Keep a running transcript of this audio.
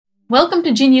Welcome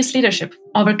to Genius Leadership,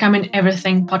 Overcoming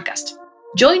Everything podcast.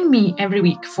 Join me every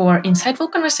week for insightful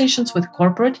conversations with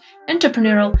corporate,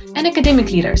 entrepreneurial, and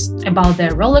academic leaders about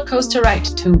their roller coaster ride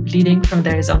to leading from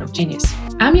their zone of genius.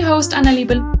 I'm your host, Anna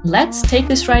Liebel. Let's take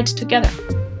this ride together.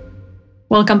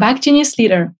 Welcome back, Genius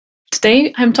Leader.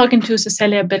 Today, I'm talking to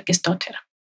Sesselia Birgisdottir.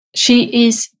 She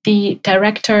is the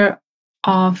Director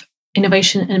of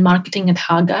Innovation and Marketing at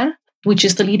Hagar, which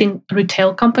is the leading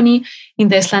retail company in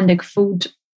the Icelandic food,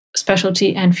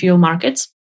 specialty, and fuel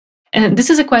markets. And this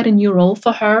is quite a new role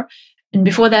for her. And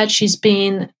before that, she's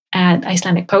been at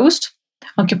Icelandic Post,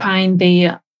 occupying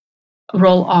the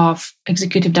role of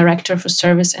Executive Director for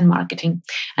Service and Marketing.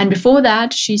 And before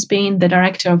that, she's been the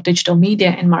Director of Digital Media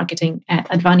and Marketing at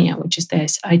Advania, which is the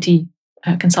IT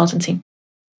consultancy.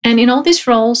 And in all these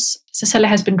roles, Sesselia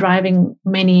has been driving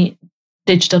many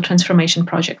digital transformation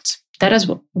projects. That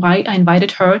is why I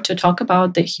invited her to talk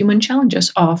about the human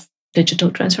challenges of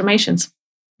digital transformations.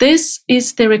 This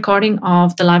is the recording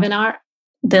of the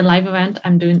live event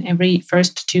I'm doing every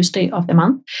first Tuesday of the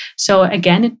month. So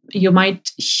again, you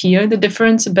might hear the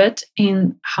difference a bit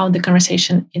in how the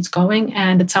conversation is going.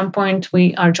 And at some point,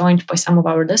 we are joined by some of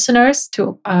our listeners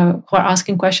who are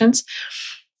asking questions.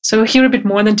 So you'll hear a bit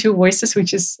more than two voices,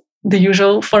 which is the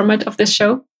usual format of this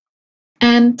show.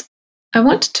 And I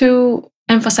want to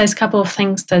emphasize a couple of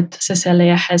things that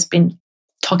Sesselia has been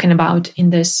talking about in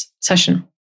this session.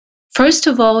 First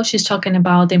of all, she's talking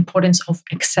about the importance of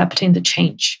accepting the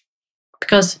change,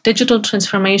 because digital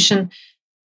transformation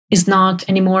is not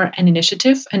anymore an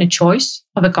initiative and a choice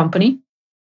of a company.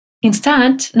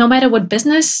 Instead, no matter what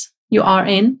business you are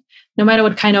in, no matter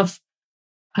what kind of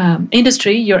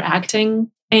industry you're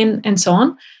acting in, and so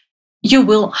on, you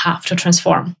will have to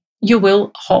transform. You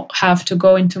will have to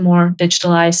go into more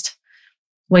digitalized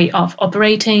way of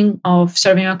operating, of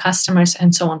serving our customers,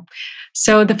 and so on.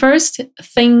 So the first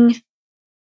thing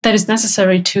that is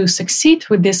necessary to succeed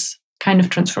with this kind of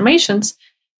transformations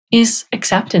is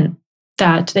accepting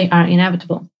that they are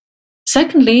inevitable.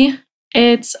 Secondly,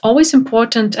 it's always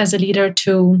important as a leader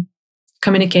to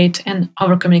communicate and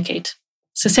over-communicate.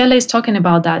 Sesselia is talking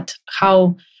about that,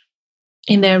 how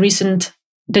in their recent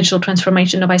digital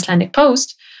transformation of Icelandic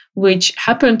Post, which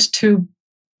happened to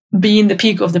be in the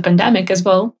peak of the pandemic as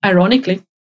well, ironically,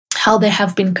 how they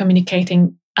have been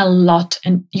communicating a lot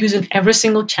and using every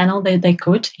single channel that they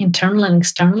could, internally and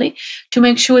externally, to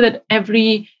make sure that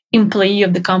every employee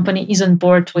of the company is on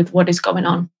board with what is going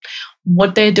on,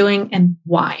 what they're doing, and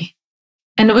why.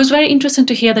 And it was very interesting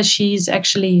to hear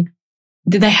that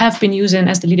they have been using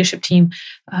as the leadership team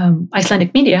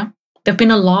Icelandic media. There've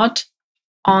been a lot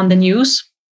on the news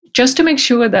just to make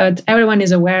sure that everyone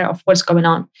is aware of what's going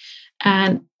on.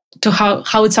 And to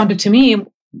how it sounded to me,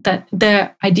 that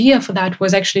the idea for that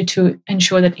was actually to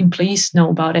ensure that employees know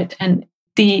about it. And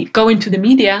the going to the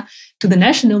media, to the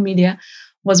national media,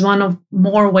 was one of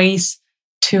more ways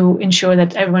to ensure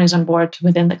that everyone is on board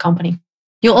within the company.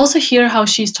 You'll also hear how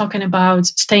she's talking about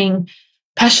staying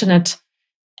passionate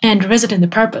and revisiting the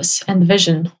purpose and the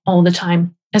vision all the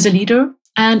time as a leader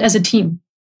and as a team.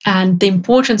 And the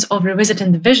importance of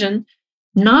revisiting the vision,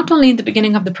 not only in the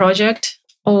beginning of the project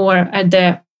or at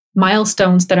the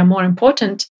milestones that are more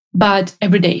important, but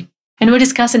every day. And we're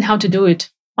discussing how to do it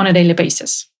on a daily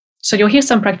basis. So you'll hear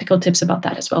some practical tips about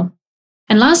that as well.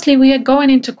 And lastly, we are going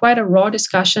into quite a raw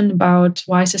discussion about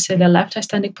why Sesselia left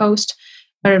Icelandic Post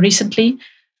very recently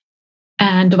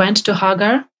and went to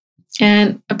Hagar.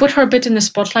 And I put her a bit in the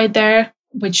spotlight there,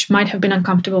 which might have been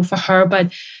uncomfortable for her,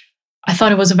 but I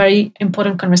thought it was a very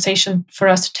important conversation for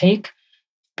us to take,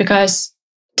 because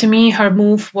to me, her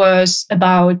move was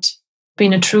about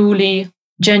being a truly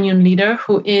genuine leader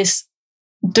who is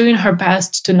doing her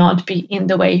best to not be in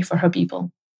the way for her people.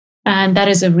 And that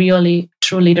is a really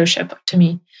true leadership to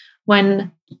me.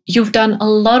 When you've done a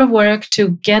lot of work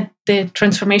to get the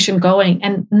transformation going,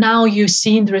 and now you're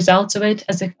seeing the results of it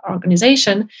as an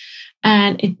organization,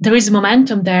 and there is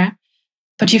momentum there,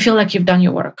 but you feel like you've done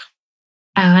your work.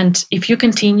 And if you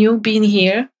continue being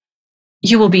here,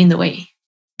 you will be in the way.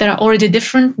 There are already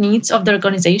different needs of the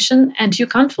organization, and you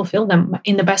can't fulfill them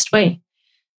in the best way.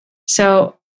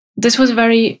 So this was a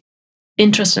very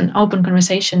interesting, open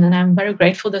conversation, and I'm very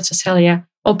grateful that Sesselia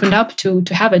opened up to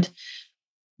have it,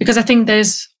 because I think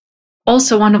there's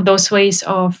also one of those ways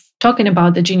of talking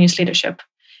about the genius leadership.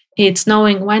 It's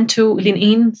knowing when to lean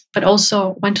in, but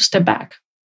also when to step back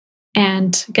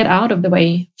and get out of the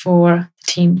way for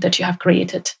the team that you have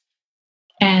created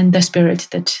and the spirit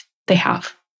that they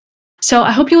have. So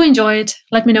I hope you enjoy it.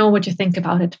 Let me know what you think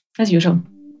about it, as usual.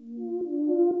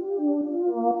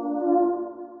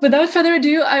 Without further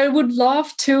ado, I would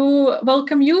love to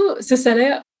welcome you,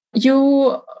 Sesselia.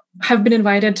 You have been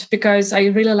invited because I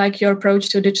really like your approach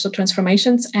to digital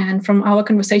transformations. And from our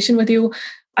conversation with you,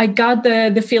 I got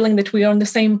the feeling that we are on the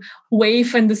same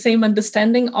wave and the same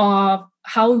understanding of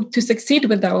how to succeed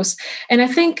with those. And I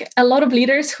think a lot of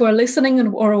leaders who are listening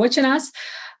or watching us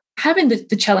having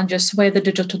the challenges with the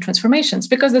digital transformations,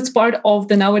 because that's part of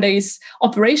the nowadays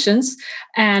operations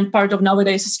and part of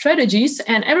nowadays strategies.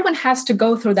 And everyone has to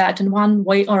go through that in one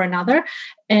way or another,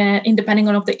 depending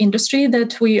on the industry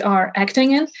that we are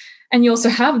acting in. And you also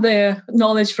have the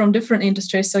knowledge from different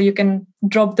industries, so you can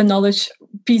drop the knowledge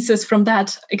pieces from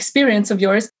that experience of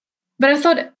yours. But I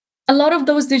thought a lot of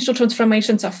those digital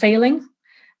transformations are failing,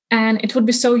 and it would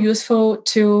be so useful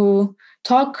to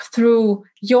talk through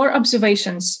your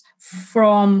observations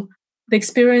from the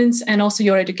experience and also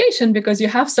your education, because you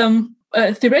have some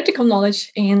theoretical knowledge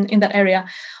in that area.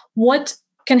 What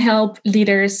can help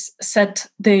leaders set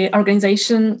the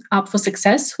organization up for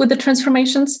success with the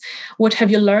transformations? What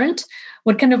have you learned?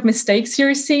 What kind of mistakes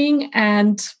you're seeing?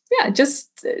 And just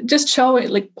show it,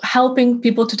 like helping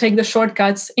people to take the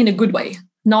shortcuts in a good way,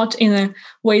 not in a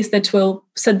ways that will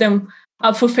set them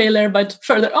up for failure, but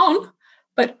further on.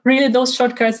 But really those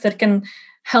shortcuts that can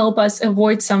help us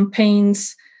avoid some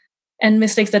pains and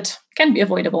mistakes that can be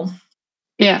avoidable.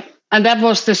 Yeah, and that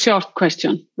was the short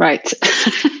question, right?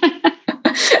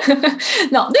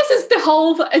 No, this is the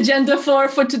whole agenda for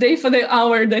today, for the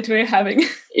hour that we're having.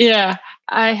 Yeah,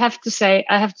 I have to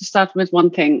start with one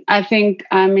thing.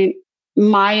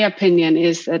 My opinion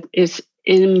is that it's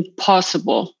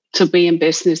impossible to be in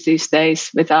business these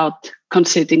days without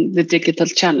considering the digital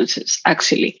challenges,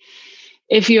 actually.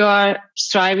 If you are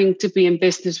striving to be in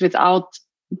business without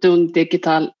doing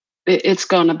digital, it's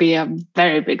going to be a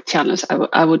very big challenge,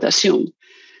 I would assume.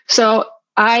 So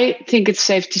I think it's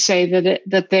safe to say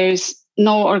that there is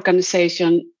no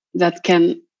organization that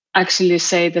can actually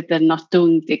say that they're not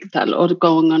doing digital or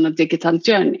going on a digital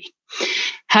journey.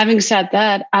 Having said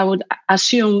that, I would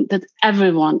assume that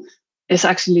everyone is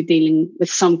actually dealing with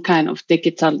some kind of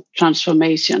digital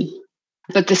transformation.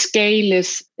 But the scale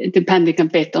is depending a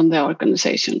bit on the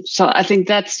organization. So I think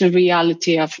that's the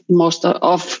reality of most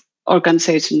of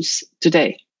organizations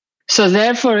today. So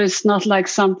therefore, it's not like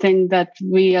something that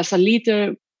we as a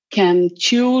leader can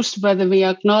choose whether we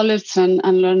acknowledge and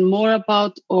learn more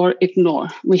about or ignore.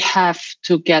 We have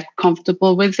to get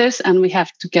comfortable with this, and we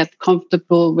have to get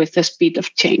comfortable with the speed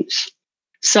of change.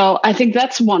 So I think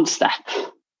that's one step,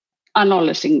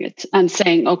 acknowledging it and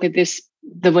saying, okay, this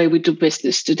the way we do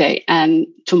business today and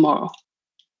tomorrow.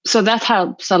 So that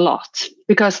helps a lot,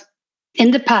 because in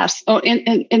the past or in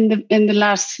the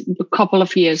last couple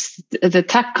of years, the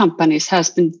tech companies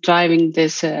has been driving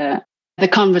this the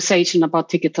conversation about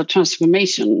digital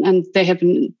transformation, and they have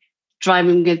been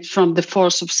driving it from the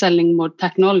force of selling more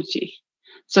technology.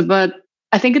 So, but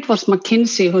I think it was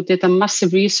McKinsey who did a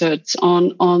massive research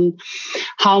on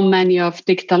how many of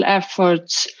digital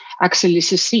efforts actually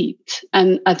succeed.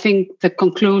 And I think the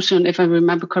conclusion, if I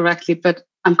remember correctly, but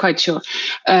I'm quite sure,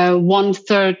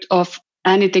 1/3 of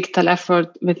any digital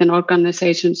effort within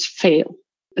organizations fail.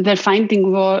 Their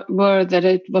finding were that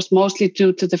it was mostly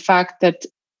due to the fact that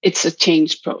it's a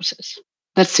change process.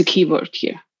 That's the key word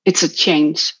here. It's a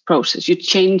change process. You're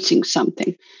changing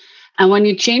something. And when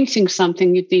you're changing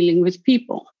something, you're dealing with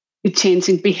people. You're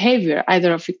changing behavior,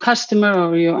 either of your customer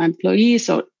or your employees,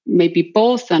 or maybe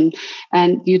both, and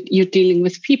you're dealing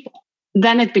with people.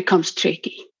 Then it becomes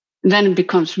tricky. Then it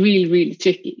becomes really, really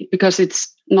tricky, because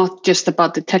it's not just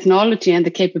about the technology and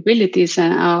the capabilities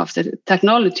of the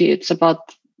technology. It's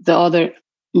about the other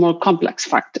more complex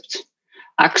factors.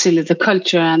 Actually, the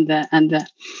culture and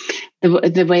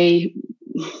the way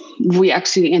we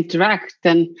actually interact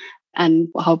and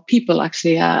how people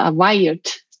actually are wired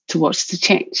towards the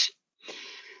change.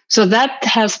 So that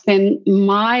has been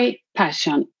my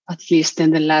passion, at least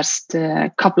in the last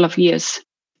couple of years,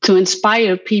 to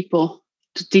inspire people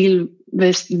to deal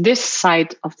with this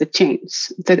side of the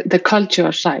change, the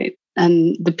culture side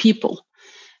and the people,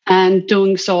 and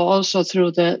doing so also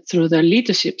through the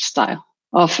leadership style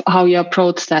of how you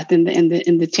approach that in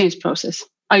the change process.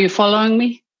 Are you following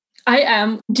me? I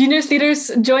am. Genius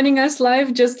leaders joining us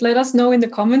live, just let us know in the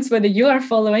comments whether you are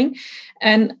following.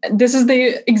 And this is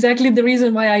exactly the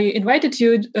reason why I invited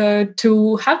you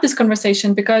to have this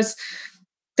conversation, because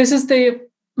this is the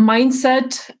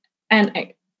mindset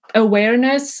and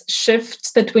awareness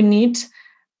shifts that we need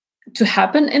to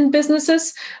happen in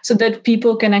businesses, so that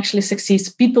people can actually succeed.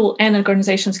 People and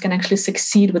organizations can actually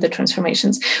succeed with the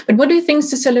transformations. But what do you think,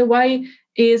 Sesselia? Why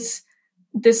is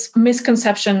this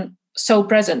misconception so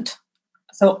present,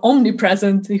 so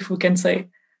omnipresent, if we can say?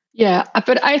 Yeah,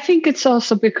 but I think it's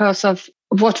also because of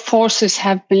what forces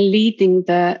have been leading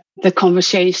the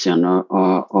conversation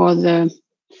or the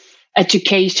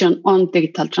education on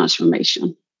digital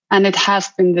transformation. And it has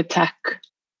been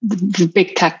the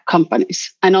big tech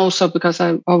companies. And also because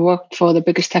I worked for the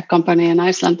biggest tech company in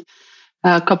Iceland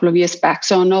a couple of years back.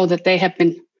 So I know that they have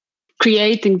been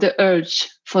creating the urge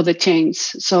for the change.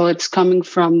 So it's coming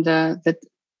from the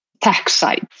tech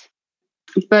side.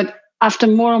 But after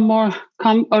more and more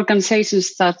organizations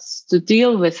start to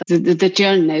deal with the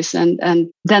journeys,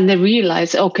 and then they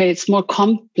realize, okay, it's more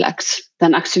complex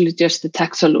than actually just the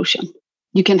tech solution.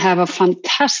 You can have a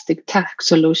fantastic tech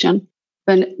solution,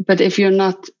 but if you're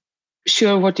not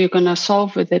sure what you're going to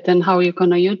solve with it and how you're going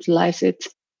to utilize it,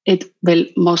 it will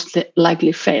most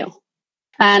likely fail.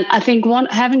 And I think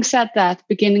having said that,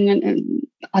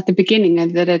 at the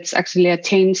beginning, that it's actually a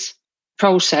change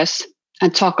process,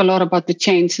 and talk a lot about the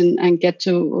change and get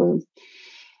to,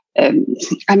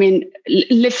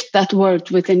 lift that word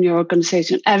within your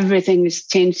organization. Everything is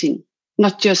changing,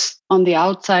 not just on the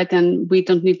outside, and we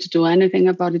don't need to do anything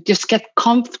about it. Just get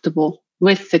comfortable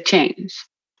with the change.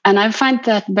 And I find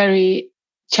that very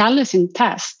challenging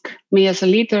task. Me as a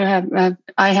leader,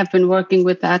 I have been working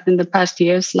with that in the past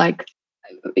years.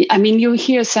 You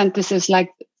hear sentences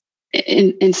like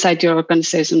inside your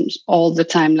organizations all the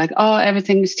time, like, oh,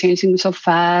 everything is changing so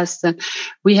fast, and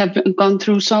we have gone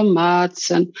through so much,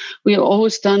 and we've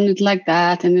always done it like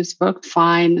that, and it's worked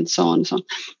fine, and so on and so on.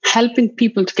 Helping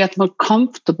people to get more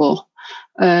comfortable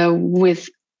with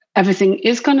everything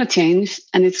is going to change,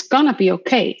 and it's going to be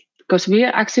okay, because we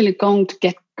are actually going to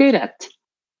get good at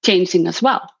changing as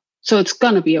well. So it's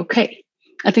going to be okay.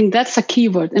 I think that's a key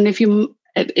word. And if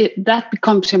that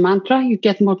becomes your mantra, you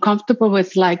get more comfortable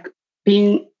with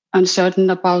being uncertain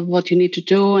about what you need to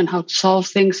do and how to solve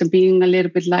things, and being a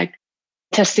little bit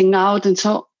testing out and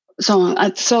so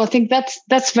on. So I think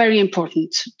that's very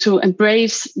important, to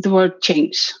embrace the word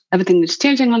change. Everything is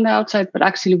changing on the outside, but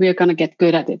actually we are going to get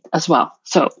good at it as well.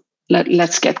 So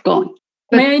let's get going.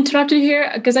 May I interrupt you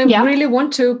here? Because I really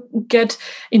want to get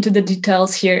into the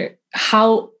details here.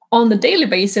 How on the daily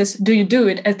basis do you do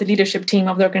it as the leadership team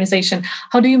of the organization?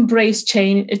 How do you embrace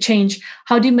change?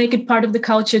 How do you make it part of the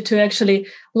culture to actually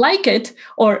like it,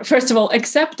 or first of all,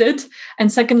 accept it? And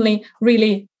secondly,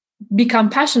 really become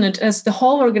passionate as the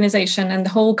whole organization and the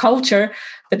whole culture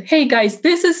that, hey guys,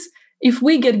 if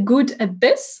we get good at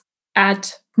this,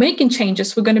 at making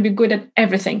changes, we're going to be good at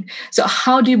everything. So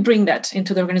how do you bring that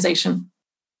into the organization?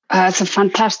 It's a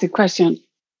fantastic question.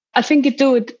 I think you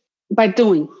do it by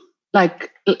doing.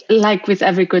 Like with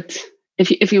every good,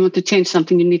 if you want to change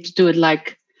something, you need to do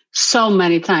it so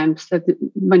many times that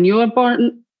when you are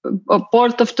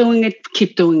bored of doing it,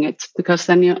 keep doing it, because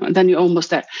then you're almost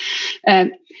there.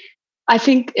 I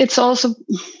think it's also,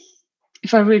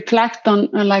 if I reflect on,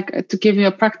 to give you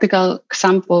a practical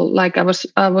example,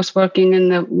 I was working in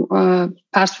the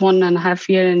past 1.5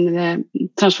 years in the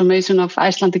transformation of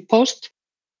Icelandic Post.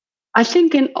 I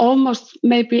think in almost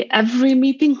maybe every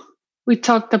meeting, we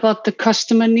talked about the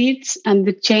customer needs and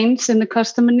the change in the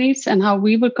customer needs, and how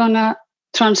we were going to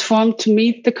transform to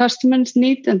meet the customer's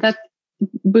need, and that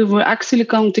we were actually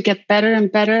going to get better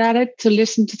and better at it, to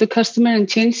listen to the customer and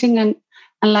changing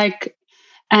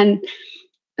and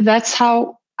that's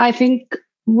how I think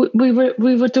we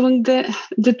were doing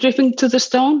the dripping to the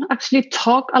stone. Actually,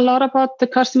 talk a lot about the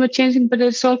customer changing, but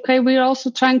it's okay. We're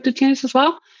also trying to change as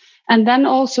well, and then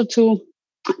also to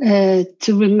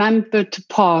remember to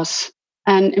pause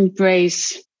and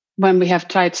embrace when we have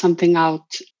tried something out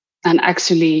and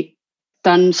actually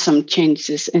done some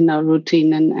changes in our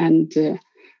routine, and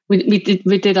we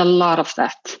did a lot of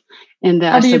that in the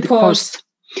Icelandic Post.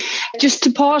 Just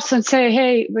to pause and say,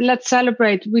 hey, let's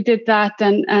celebrate. We did that,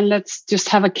 and let's just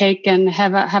have a cake and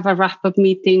have a wrap-up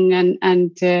meeting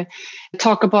and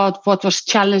talk about what was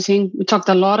challenging. We talked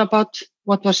a lot about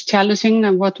what was challenging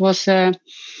and what was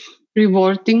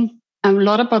rewarding, and a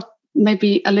lot about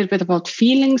maybe a little bit about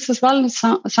feelings as well,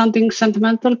 sounding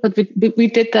sentimental, but we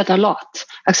did that a lot,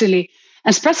 actually,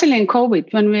 especially in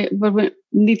COVID, when we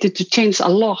needed to change a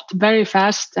lot very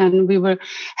fast, and we were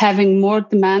having more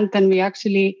demand than we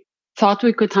actually thought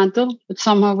we could handle, but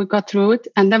somehow we got through it.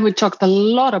 And then we talked a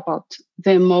lot about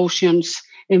the emotions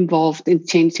involved in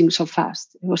changing so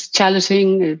fast. It was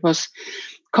challenging, it was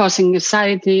causing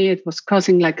anxiety, it was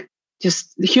causing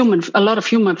just a lot of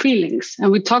human feelings.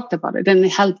 And we talked about it, and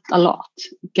it helped a lot,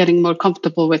 getting more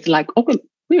comfortable with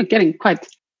we are getting quite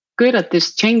good at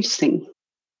this change thing.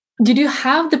 Did you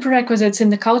have the prerequisites in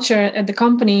the culture at the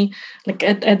company, like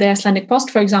at the Icelandic Post,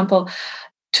 for example,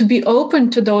 to be open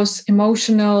to those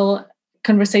emotional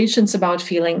conversations about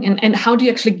feeling? And how do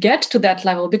you actually get to that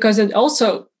level? Because it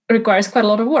also requires quite a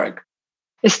lot of work.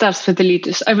 It starts with the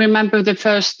leaders. I remember the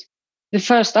first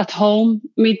at home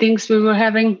meetings we were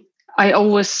having.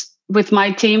 With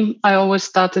my team, I always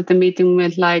started the meeting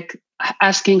with like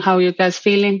asking how you guys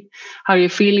feeling, how you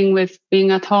feeling with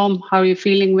being at home, how's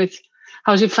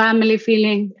your family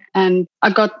feeling? And I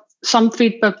got some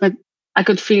feedback, but I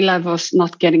could feel I was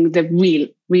not getting the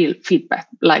real feedback.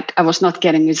 Like I was not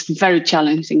getting, it's very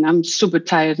challenging. I'm super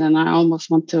tired and I almost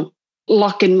want to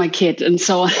lock in my kid and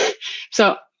so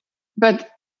on. But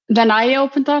then I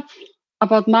opened up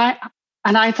about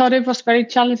and I thought it was very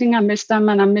challenging. I missed them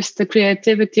and I missed the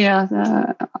creativity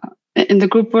in the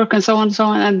group work and so on and so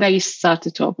on. And they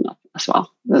started to open up as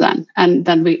well then. And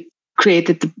then we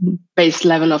created the base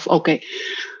level of, okay,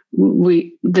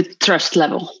 the trust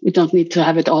level. We don't need to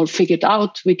have it all figured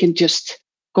out. We can just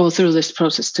go through this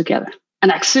process together.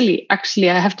 And actually,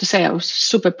 I have to say, I was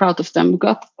super proud of them. We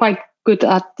got quite good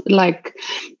at like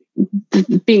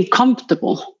being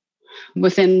comfortable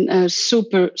within a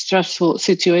super stressful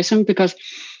situation, because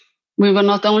we were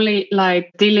not only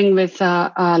like dealing with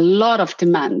a lot of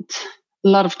demand,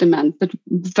 but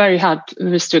very hard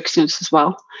restrictions as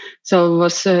well. So it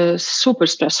was super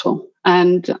stressful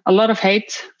and a lot of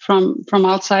hate from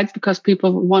outside because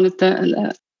people wanted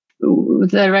the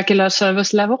regular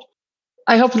service level.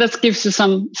 I hope that gives you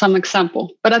some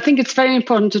example. But I think it's very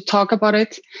important to talk about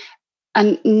it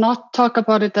and not talk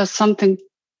about it as something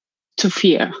to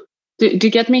fear. Do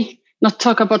you get me? Not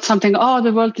talk about something, oh,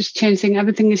 the world is changing,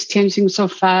 everything is changing so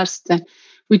fast, and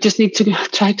we just need to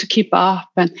try to keep up,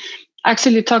 and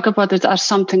actually talk about it as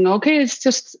something, okay, it's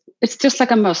just like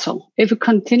a muscle. If we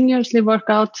continuously work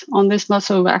out on this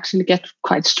muscle, we actually get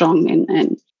quite strong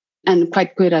and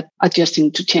quite good at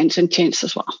adjusting to change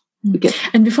as well.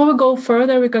 And before we go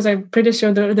further, because I'm pretty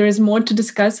sure there is more to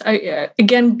discuss,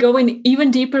 again, going even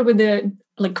deeper with the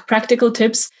like practical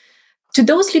tips, to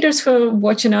those leaders who are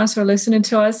watching us or listening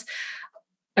to us,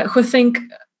 who think,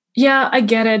 yeah, I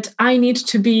get it. I need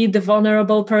to be the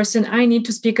vulnerable person. I need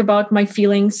to speak about my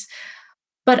feelings,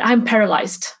 but I'm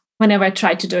paralyzed whenever I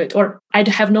try to do it, or I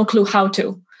have no clue how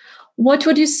to. What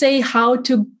would you say how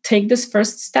to take this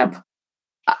first step?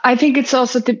 I think it's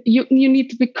also you need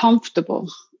to be comfortable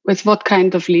with what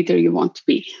kind of leader you want to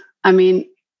be. I mean,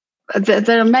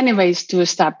 there are many ways to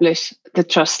establish the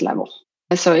trust level.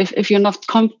 So if you're not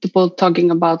comfortable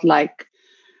talking about like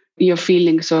your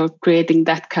feelings or creating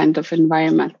that kind of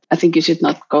environment, I think you should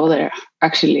not go there,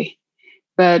 actually.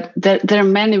 But there are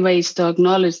many ways to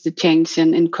acknowledge the change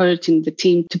and encouraging the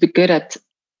team to be good at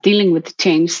dealing with the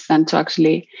change than to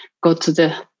actually go to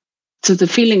the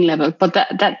feeling level. But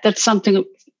that's something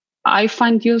I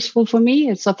find useful for me.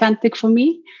 It's authentic for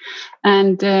me,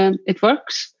 and it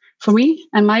works for me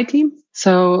and my team.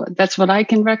 So that's what I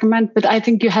can recommend. But I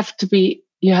think you have to be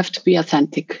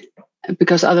authentic,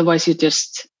 because otherwise you're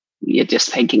just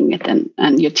faking it,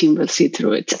 and your team will see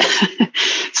through it.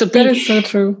 So that is so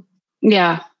true.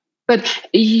 Yeah, but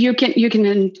you can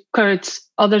encourage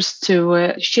others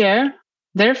to share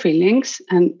their feelings,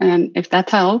 and if that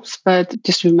helps. But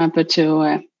just remember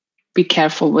to be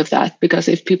careful with that, because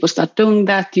if people start doing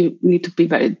that, you need to be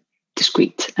very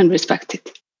discreet and respect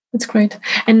it. That's great.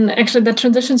 And actually that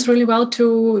transitions really well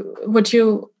to what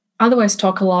you otherwise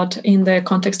talk a lot in the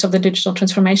context of the digital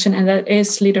transformation, and that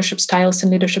is leadership styles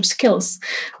and leadership skills.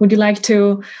 Would you like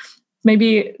to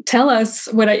maybe tell us,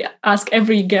 what I ask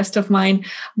every guest of mine,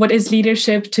 what is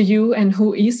leadership to you and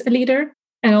who is a leader?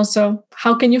 And also,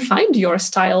 how can you find your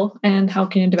style and how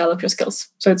can you develop your skills?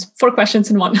 So it's 4 questions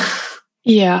in one.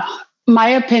 Yeah. My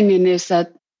opinion is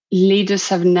that leaders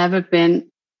have never been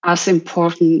as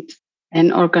important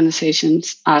in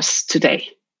organizations as today,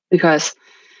 because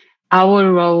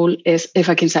our role is, if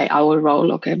I can say our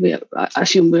role, okay, I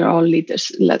assume we're all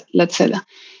leaders, let's say that,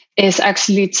 is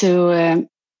actually to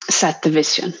set the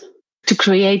vision, to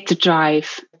create the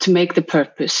drive, to make the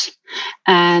purpose,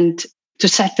 and to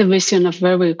set the vision of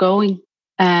where we're going,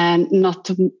 and not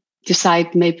to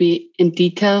decide maybe in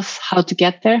details how to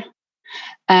get there.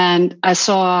 And I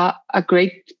saw a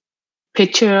great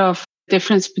picture of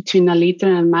difference between a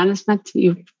leader and management.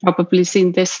 You've probably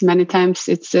seen this many times.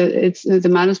 It's the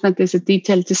management is a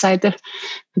detailed decider,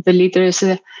 but the leader is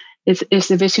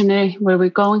the visionary, where we're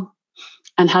going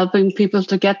and helping people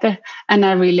to get there. And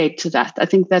I relate to that. I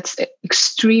think that's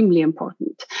extremely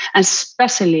important, and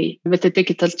especially with the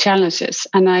digital challenges.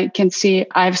 And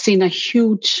I've seen a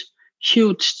huge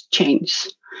change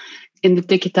in the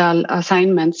digital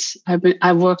assignments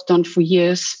I worked on for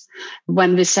years,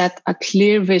 when we set a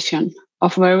clear vision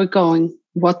of where we're going,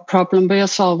 what problem we are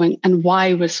solving, and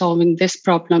why we're solving this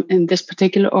problem in this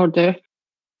particular order.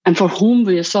 and for whom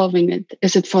we are solving it.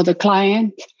 Is it for the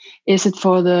client? Is it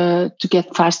to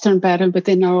get faster and better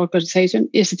within our organization?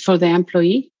 Is it for the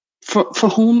employee? For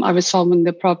whom are we solving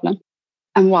the problem,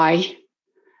 and why?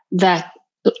 That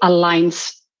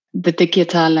aligns the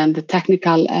digital and the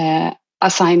technical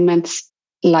assignments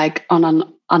like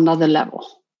on another level.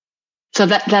 So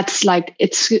that's like,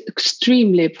 it's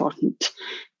extremely important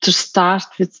to start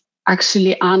with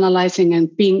actually analyzing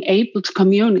and being able to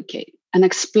communicate and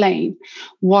explain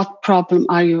what problem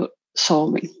are you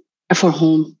solving, for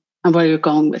whom, and where you're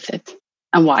going with it,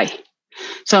 and why.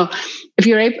 So if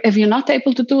you're not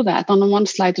able to do that on a 1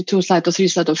 slide or 2 slide or 3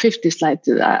 slide or 50 slide,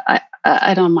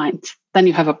 I don't mind. Then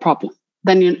you have a problem.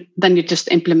 Then you're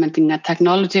just implementing a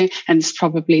technology, and it's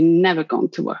probably never going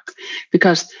to work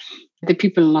because the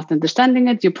people are not understanding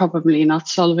it. You're probably not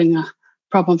solving a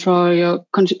problem for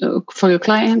your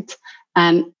client,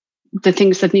 and the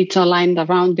things that need to align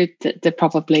around it, they're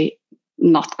probably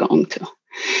not going to.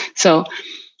 So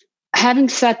having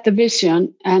set the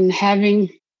vision and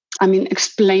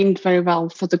explained very well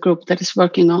for the group that is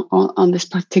working on this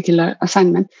particular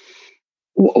assignment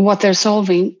what they're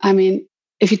solving.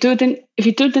 If you do it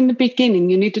in the beginning,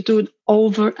 you need to do it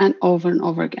over and over and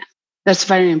over again. That's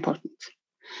very important.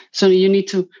 So you need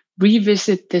to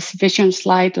revisit this vision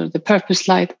slide or the purpose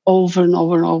slide over and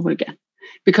over and over again,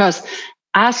 because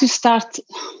as you start,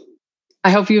 I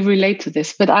hope you relate to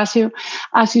this, but as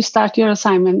you start your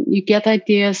assignment, you get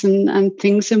ideas and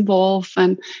things involved,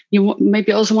 and you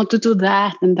maybe also want to do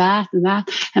that and that and that,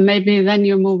 and maybe then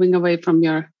you're moving away from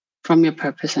your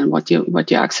purpose and what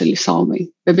you're actually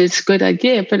solving. Maybe it's a good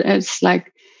idea, but it's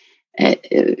like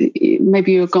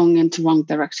maybe you're going into the wrong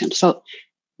direction. So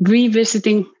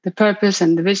revisiting the purpose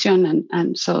and the vision,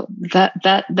 and so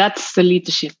that's the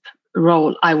leadership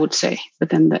role, I would say,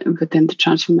 within the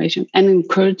transformation, and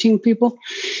encouraging people,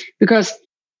 because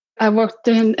I worked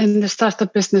in the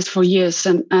startup business for years,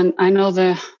 and I know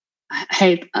the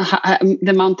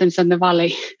mountains and the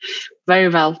valley very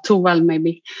well, too well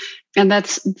maybe, and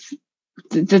that's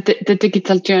the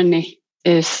digital journey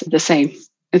is the same.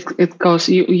 It goes,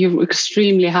 you're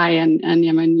extremely high, and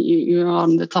you're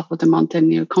on the top of the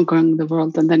mountain, you're conquering the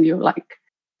world, and then you're like,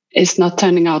 it's not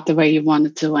turning out the way you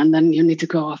wanted to, and then you need to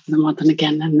go off the mountain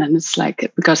again, and then it's like,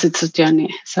 because it's a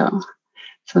journey. So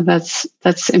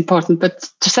that's important, but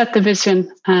to set the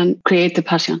vision and create the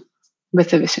passion with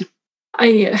the vision.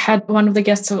 I had one of the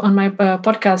guests on my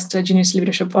podcast, Genius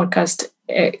Leadership Podcast,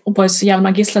 was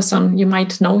Hjalmar Gislason. You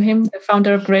might know him, the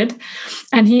founder of Grid,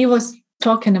 and he was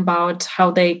talking about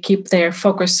how they keep their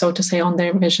focus, so to say, on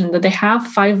their vision, that they have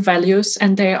 5 values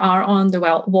and they are on the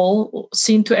wall,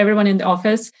 seen to everyone in the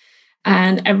office,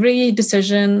 and every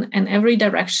decision and every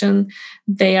direction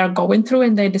they are going through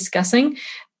and they're discussing,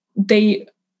 they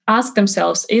ask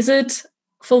themselves, is it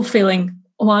fulfilling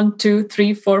 1, 2,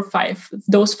 3, 4, 5,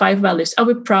 those 5 values? Are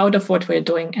we proud of what we're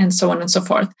doing? And so on and so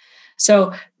forth.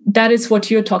 So that is what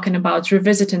you're talking about,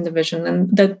 revisiting the vision.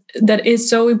 And that is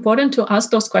so important to ask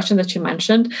those questions that you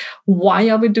mentioned. Why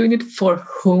are we doing it? For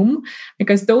whom?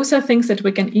 Because those are things that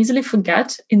we can easily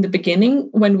forget in the beginning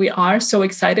when we are so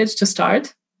excited to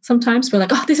start. Sometimes we're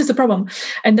like, oh, this is a problem.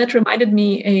 And that reminded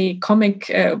me a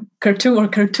comic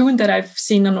cartoon that I've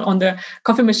seen on the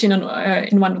coffee machine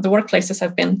in one of the workplaces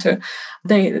I've been to.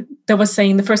 They was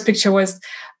saying, the first picture was,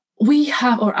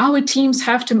 our teams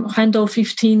have to handle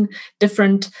 15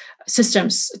 different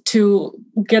systems to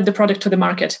get the product to the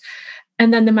market.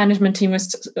 And then the management team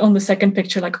is on the second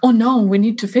picture like, oh no, we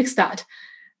need to fix that.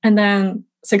 And then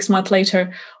 6 months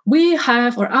later,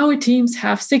 our teams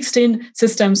have 16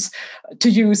 systems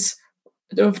to use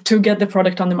to get the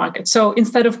product on the market. So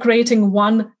instead of creating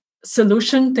one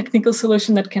technical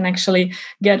solution that can actually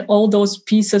get all those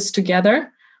pieces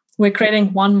together, we're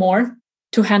creating one more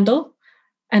to handle,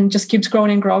 and just keeps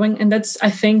growing and growing. And that's, I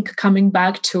think, coming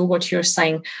back to what you're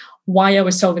saying. Why are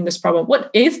we solving this problem? What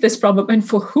is this problem and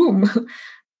for whom?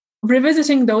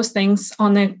 Revisiting those things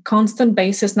on a constant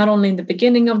basis, not only in the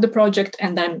beginning of the project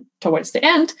and then towards the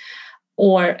end,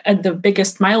 or at the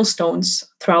biggest milestones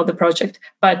throughout the project,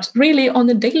 but really on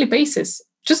a daily basis.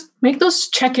 Just make those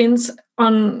check-ins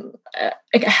on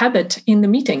a habit in the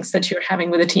meetings that you're having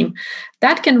with the team.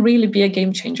 That can really be a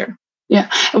game changer. Yeah,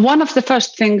 one of the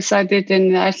first things I did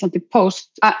in the Icelandic Post,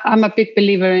 I'm a big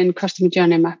believer in customer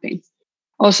journey mapping.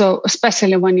 Also,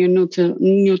 especially when you're new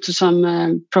to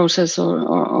some process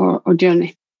or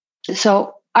journey.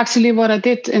 So actually, what I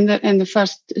did in the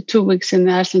first 2 weeks in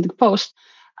the Icelandic Post,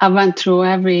 I went through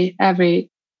every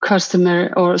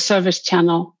customer or service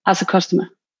channel as a customer.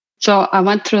 So I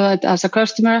went through it as a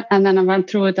customer, and then I went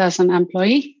through it as an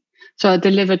employee. So I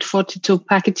delivered 42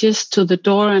 packages to the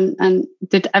door and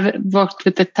worked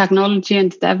with the technology and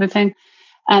did everything.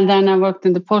 And then I worked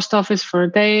in the post office for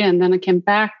a day, and then I came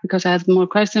back because I had more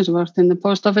questions. I worked in the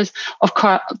post office. Of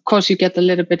course, you get a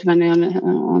little bit when you're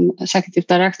on executive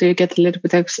director, you get a little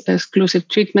bit exclusive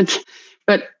treatment.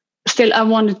 But still, I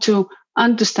wanted to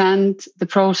understand the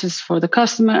process for the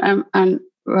customer and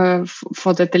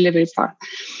for the delivery part.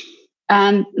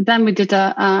 And then we did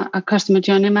a customer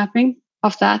journey mapping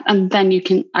of that. And then you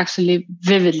can actually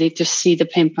vividly just see the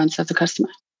pain points of the customer.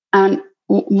 And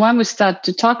when we start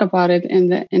to talk about it in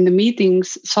the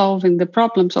meetings, solving the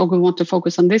problems, we want to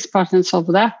focus on this part and solve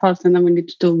that part, and then we need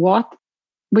to do what?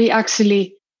 We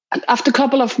actually, after a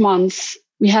couple of months,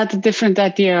 we had a different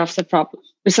idea of the problem.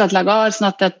 We thought like, it's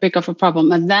not that big of a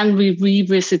problem. And then we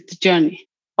revisit the journey.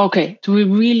 Okay, do we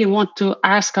really want to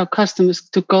ask our customers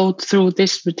to go through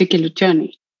this particular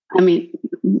journey? I mean,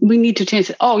 we need to change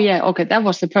it. Oh, yeah, okay, that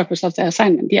was the purpose of the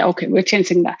assignment. Yeah, okay, we're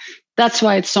changing that. That's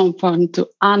why it's so important to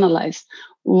analyze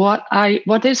what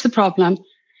is the problem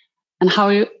and how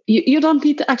you don't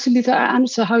need to actually to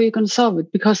answer how you're going to solve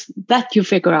it, because that you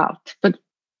figure out. But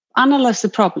analyze the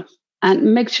problem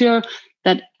and make sure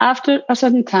that after a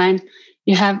certain time,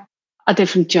 you have a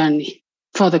different journey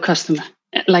for the customer,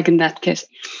 like in that case.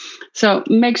 So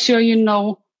make sure you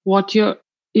know what you're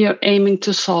aiming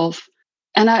to solve.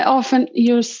 And I often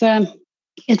use,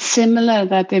 it's similar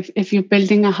that if you're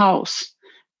building a house,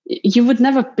 you would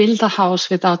never build a house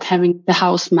without having the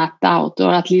house mapped out,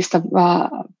 or at least a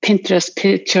Pinterest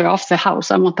picture of the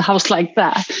house. I want the house like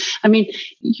that. I mean,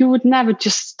 you would never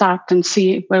just start and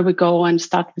see where we go and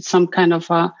start with some kind of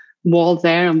a wall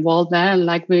there and wall there,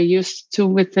 like we're used to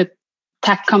with the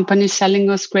tech companies selling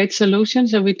us great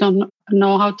solutions, and we don't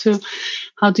know how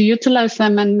to utilize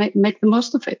them and make the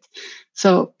most of it.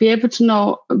 So be able to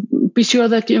know, be sure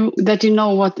that you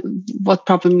know what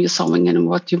problem you're solving and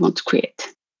what you want to create.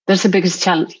 That's the biggest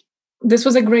challenge. This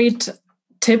was a great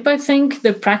tip, I think,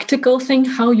 the practical thing,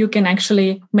 how you can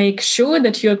actually make sure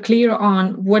that you're clear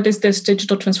on what is this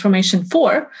digital transformation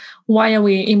for, why are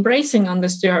we embracing on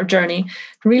this journey.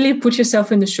 Really put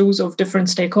yourself in the shoes of different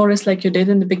stakeholders like you did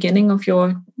in the beginning of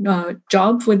your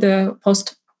job with the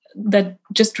post. That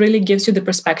just really gives you the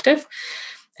perspective.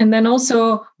 And then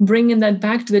also bringing that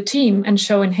back to the team and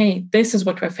showing, hey, this is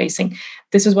what we're facing.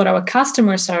 This is what our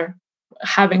customers are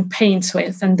having pains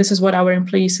with. And this is what our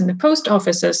employees in the post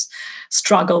offices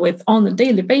struggle with on a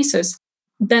daily basis.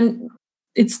 Then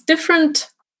it's different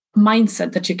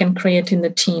mindset that you can create in the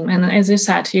team. And as you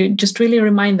said, you just really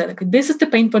remind that this is the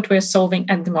pain point we're solving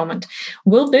at the moment.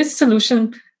 Will this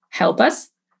solution help us?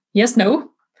 Yes, no.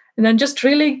 And then just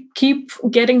really keep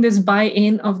getting this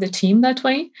buy-in of the team that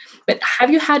way. But have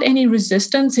you had any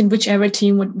resistance in whichever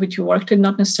team which you worked in,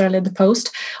 not necessarily the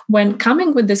post, when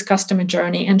coming with this customer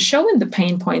journey and showing the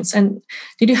pain points? And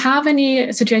did you have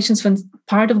any situations when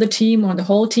part of the team or the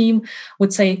whole team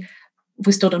would say,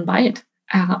 we still don't buy it,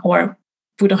 or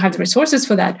we don't have the resources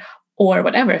for that, or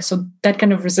whatever? So that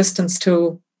kind of resistance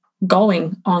to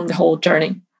going on the whole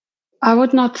journey. I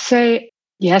would not say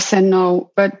yes and no,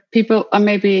 but people are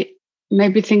maybe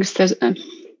thinks that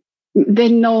they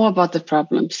know about the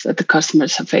problems that the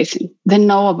customers are facing. They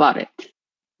know about it,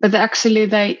 but actually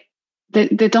they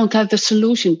don't have the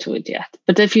solution to it yet.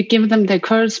 But if you give them the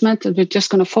encouragement that we're just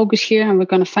going to focus here and we're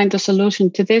going to find a solution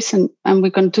to this and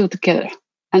we're going to do it together,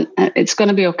 and it's going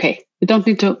to be okay. We don't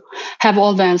need to have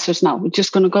all the answers now. We're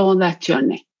just going to go on that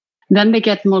journey. Then they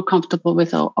get more comfortable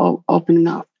with opening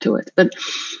up to it. But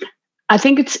I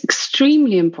think it's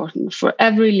extremely important for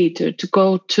every leader to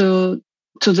go to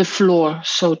the floor,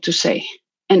 so to say,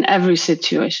 in every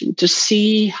situation, to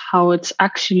see how it's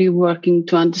actually working,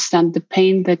 to understand the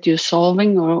pain that you're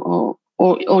solving or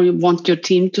you want your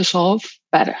team to solve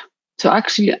better. To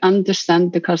actually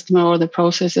understand the customer or the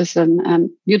processes. And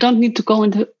you don't need to go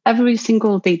into every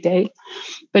single detail,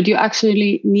 but you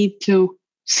actually need to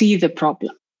see the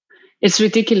problem. It's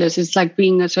ridiculous. It's like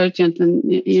being a surgeon and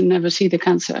you never see the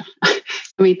cancer. I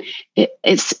mean,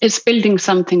 it's building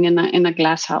something in a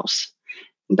glass house.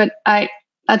 But I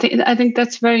think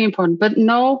that's very important. But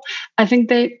no, I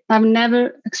think I've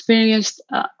never experienced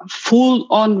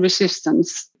full-on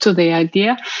resistance to the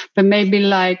idea. But maybe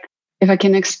like, if I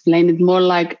can explain it more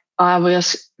like, I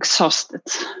was exhausted.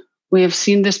 We have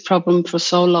seen this problem for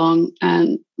so long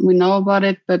and we know about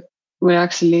it, but we're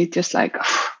actually just like,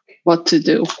 what to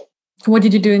do. What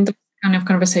did you do in those kind of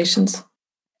conversations?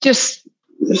 Just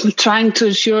trying to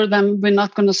assure them we're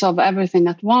not going to solve everything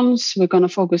at once. We're going to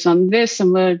focus on this.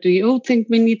 And where do you think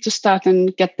we need to start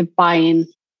and get the buy-in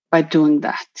by doing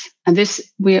that? And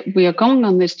this, we are going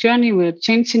on this journey. We're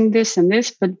changing this and this,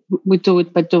 but we do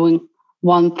it by doing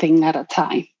one thing at a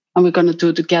time. And we're going to do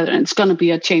it together. And it's going to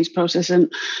be a change process.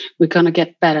 And we're going to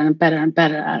get better and better and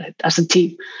better at it as a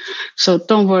team. So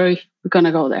don't worry, we're going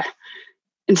to go there.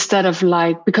 Instead of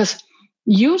because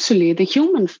usually the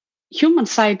human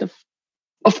side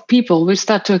of people, we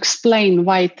start to explain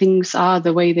why things are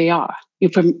the way they are. You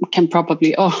can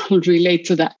probably all relate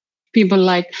to that. People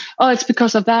it's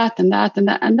because of that and that and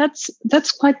that. And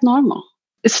that's quite normal.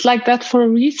 It's like that for a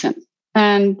reason.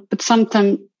 But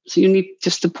sometimes you need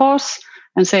just to pause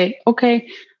and say, okay,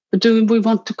 but do we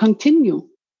want to continue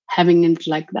having it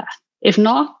like that? If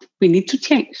not, we need to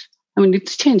change. And we need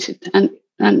to change it.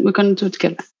 And we're going to do it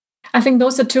together. I think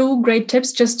those are two great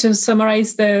tips just to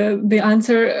summarize the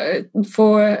answer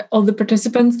for all the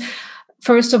participants.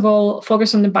 First of all,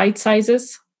 focus on the bite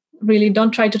sizes. Really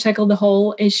don't try to tackle the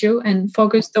whole issue and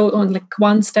focus on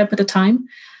one step at a time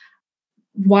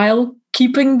while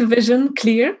keeping the vision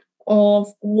clear of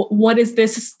what is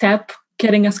this step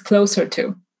getting us closer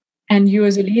to. And you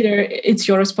as a leader, it's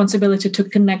your responsibility to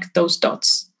connect those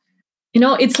dots.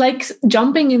 It's like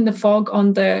jumping in the fog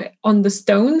on the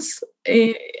stones.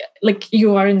 Like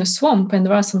you are in the swamp and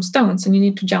there are some stones and you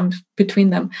need to jump between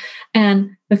them.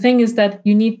 And the thing is that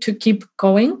you need to keep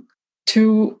going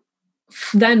to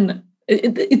then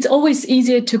it's always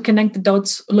easier to connect the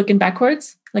dots looking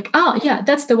backwards.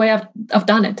 That's the way I've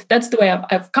done it. That's the way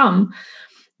I've come.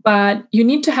 But you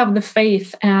need to have the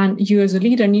faith, and you as a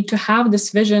leader need to have this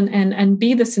vision and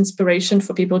be this inspiration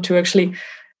for people to actually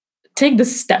take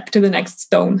this step to the next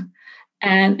stone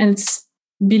and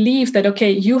believe that, okay,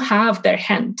 you have their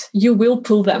hand, you will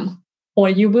pull them, or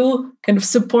you will kind of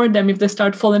support them if they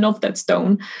start falling off that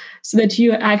stone, so that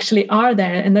you actually are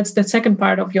there. And that's the second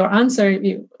part of your answer,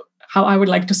 how I would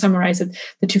like to summarize it,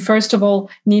 that you first of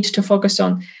all need to focus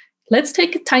on, let's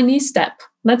take a tiny step.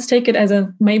 Let's take it as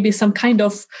maybe some kind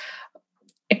of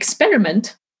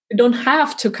experiment. We don't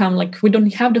have to we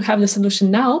don't have to have the solution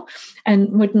now,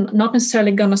 and we're not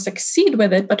necessarily going to succeed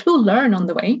with it, but we'll learn on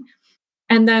the way.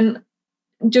 And then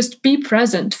just be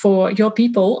present for your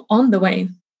people on the way.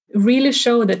 Really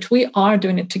show that we are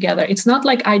doing it together. It's not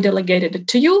like I delegated it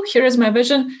to you. Here is my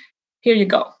vision. Here you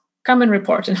go. Come and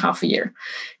report in half a year.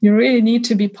 You really need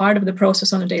to be part of the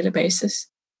process on a daily basis.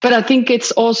 But I think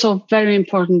it's also very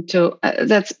important to,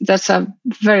 that's a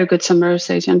very good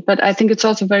summarization, but I think it's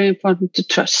also very important to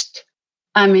trust.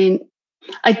 I mean,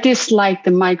 I dislike the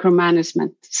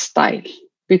micromanagement style,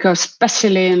 because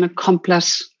especially in a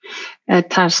complex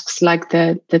tasks like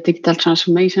the digital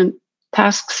transformation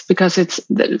tasks, because it's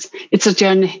a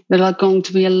journey. There are going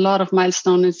to be a lot of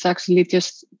milestones. It's actually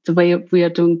just the way we are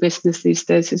doing business these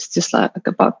days. It's just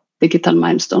about digital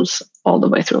milestones all the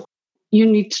way through. You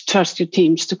need to trust your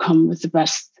teams to come with the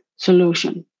best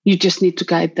solution. You just need to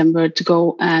guide them where to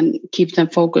go and keep them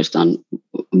focused on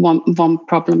one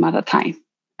problem at a time,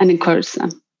 and encourage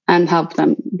them and help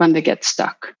them when they get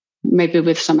stuck, maybe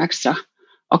with some extra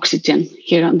oxygen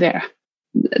here and there.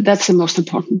 That's the most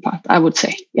important part, I would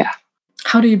say. Yeah.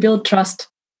 How do you build trust?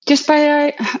 Just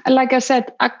by, like I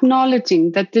said,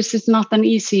 acknowledging that this is not an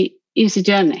easy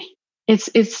journey.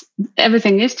 It's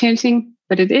everything is changing,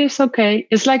 but it is okay.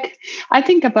 It's like, I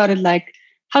think about it like,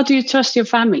 how do you trust your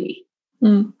family?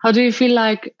 How do you feel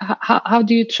like, how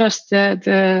do you trust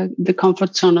the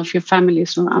comfort zone of your family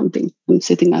surrounding? I'm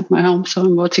sitting at my home, so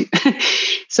I'm watching.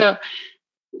 So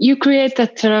you create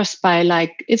that trust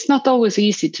by it's not always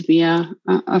easy to be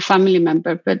a family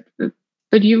member,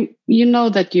 but you know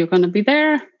that you're going to be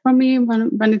there for me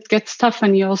when it gets tough,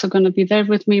 and you're also going to be there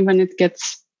with me when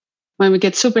we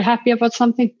get super happy about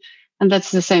something. And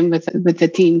that's the same with the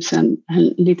teams and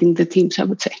leading the teams, I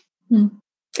would say.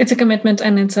 It's a commitment,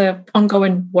 and it's a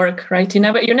ongoing work, right?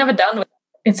 You're never done with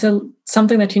it. It's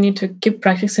something that you need to keep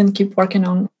practicing, keep working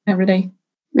on every day.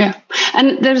 Yeah.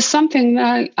 And there's something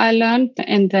I learned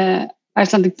in the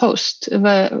Icelandic Post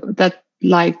that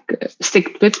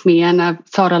stick with me, and I've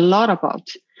thought a lot about.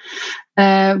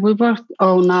 We worked,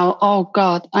 now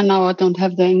I don't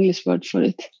have the English word for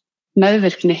it.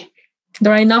 Meðvirkni.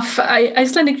 There are enough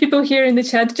Icelandic people here in the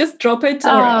chat. Just drop it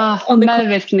on the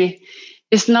meðvirkni.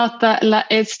 It's not that.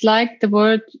 It's like the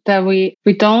word that we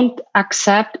don't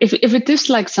accept if we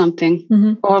dislike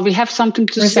something, or we have something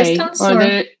to resistance,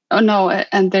 say,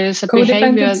 and there is a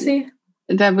behavior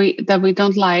that we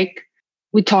don't like.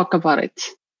 We talk about it.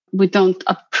 We don't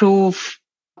approve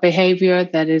behavior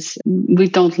that we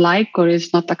don't like or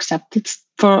is not accepted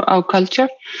for our culture.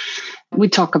 We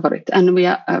talk about it, and we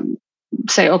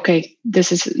say, okay,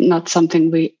 this is not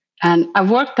something we. And I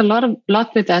worked a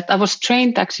lot with that. I was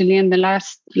trained actually in the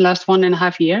last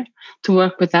 1.5 years to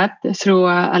work with that through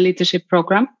a leadership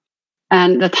program.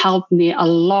 And that helped me a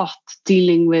lot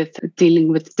dealing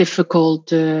with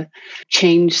difficult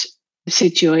change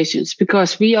situations,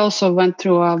 because we also went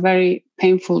through a very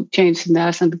painful change in the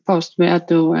Icelandic Post. We had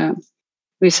to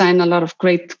resign a lot of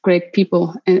great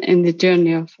people in the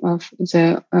journey of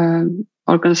the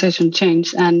organization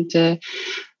change, and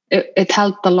it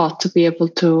helped a lot to be able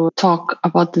to talk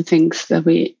about the things that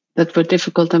were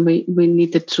difficult and we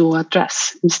needed to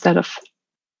address, instead of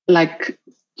like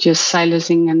just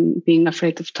silencing and being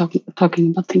afraid of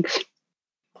talking about things.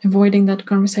 Avoiding that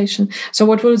conversation. So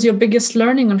what was your biggest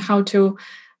learning on how to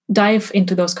dive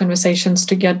into those conversations,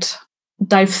 to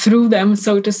dive through them,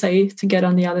 so to say, to get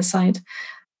on the other side?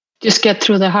 Just get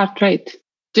through the heart rate.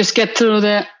 Just get through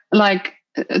the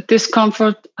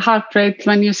discomfort, heart rate,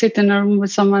 when you sit in a room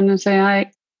with someone and say,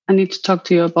 I need to talk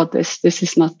to you about this. This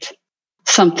is not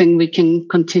something we can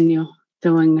continue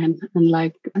doing.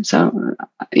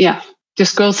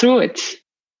 Just go through it.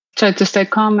 Try to stay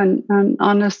calm and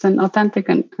honest and authentic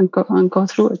and go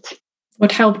through it.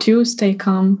 What helped you stay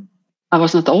calm? I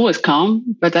was not always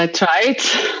calm, but I tried.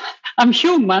 I'm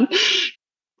human.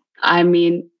 I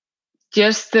mean,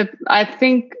 I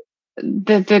think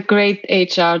the great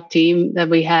HR team that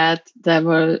we had,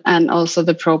 and also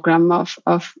the program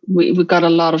we got a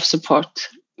lot of support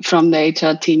from the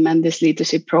HR team and this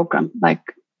leadership program. Like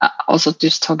also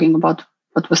just talking about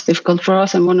what was difficult for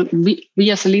us and what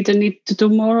we as a leader need to do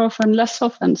more of and less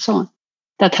of, and so on.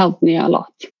 That helped me a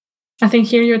lot. I think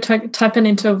here you're tapping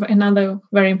into another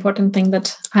very important thing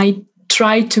that I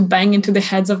try to bang into the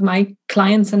heads of my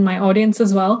clients and my audience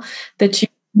as well, that you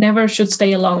never should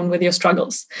stay alone with your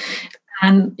struggles.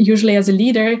 And usually as a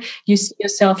leader, you see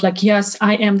yourself like, yes,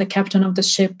 I am the captain of the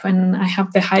ship and I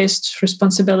have the highest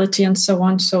responsibility and so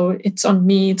on. So it's on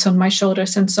me, it's on my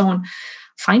shoulders and so on.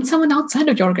 Find someone outside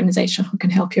of your organization who can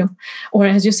help you. Or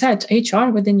as you said, HR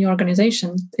within your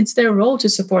organization, it's their role to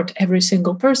support every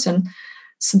single person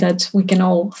so that we can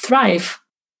all thrive.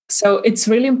 So it's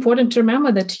really important to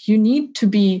remember that you need to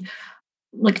be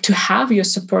to have your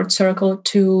support circle,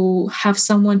 to have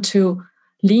someone to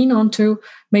lean onto,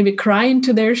 maybe cry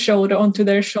onto their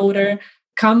shoulder,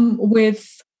 come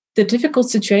with the difficult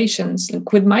situations.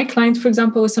 Like with my clients, for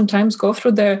example, we sometimes go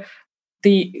through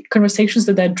the conversations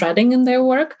that they're dreading in their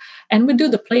work, and we do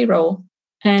the play role.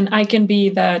 And I can be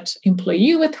that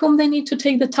employee with whom they need to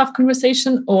take the tough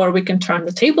conversation, or we can turn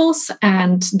the tables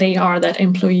and they are that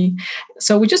employee.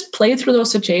 So we just play through those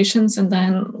situations and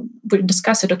then we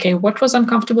discuss it. Okay, what was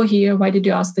uncomfortable here? Why did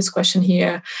you ask this question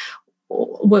here?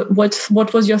 What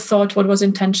was your thought? What was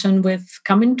intention with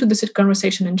coming to this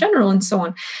conversation in general, and so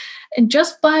on? And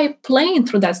just by playing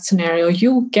through that scenario,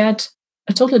 you get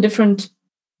a totally different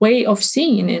way of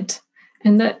seeing it.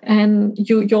 And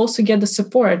you also get the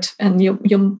support, and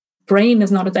your brain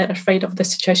is not that afraid of the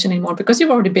situation anymore because you've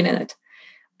already been in it.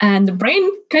 And the brain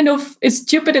kind of is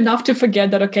stupid enough to forget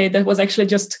that, okay, that was actually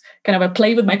just kind of a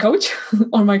play with my coach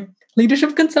or my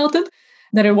leadership consultant,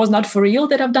 that it was not for real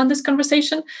that I've done this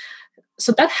conversation.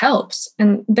 So that helps.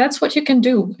 And that's what you can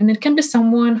do. And it can be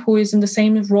someone who is in the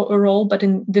same role, but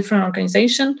in different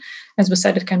organization. As we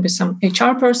said, it can be some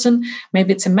HR person.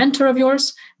 Maybe it's a mentor of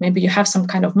yours. Maybe you have some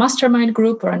kind of mastermind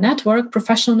group or a network,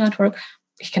 professional network.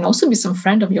 It can also be some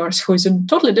friend of yours who is in a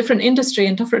totally different industry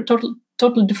and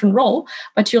totally different role.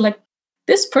 But you're like,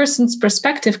 this person's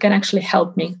perspective can actually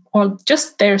help me, or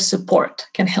just their support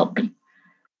can help me.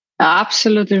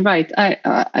 Absolutely right.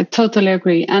 I totally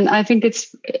agree. And I think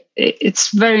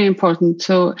it's very important.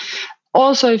 So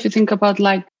also, if you think about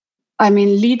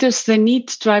leaders, they need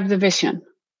to drive the vision.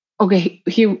 Okay,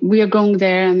 here we are going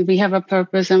there and we have a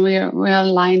purpose and we are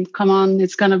aligned. Come on,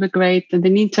 it's going to be great. And they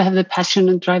need to have the passion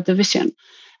and drive the vision.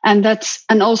 And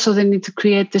also they need to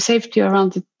create the safety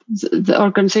around the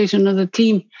organization or the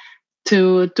team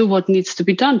to do what needs to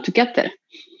be done to get there.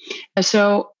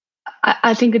 So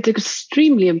I think it's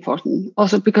extremely important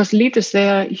also because leaders, they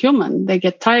are human. They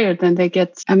get tired and they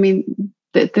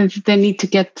need to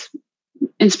get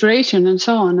inspiration and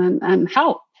so on and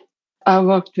help. I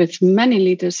worked with many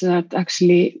leaders that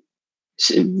actually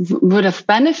would have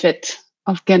benefit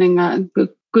of getting a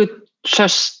good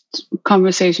trust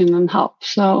conversation and help.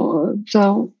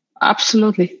 So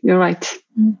absolutely, you're right.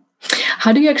 Mm.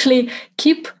 How do you actually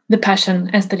keep the passion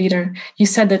as the leader? You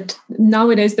said that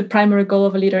nowadays the primary goal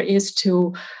of a leader is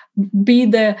to be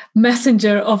the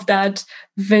messenger of that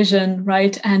vision,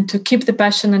 right? And to keep the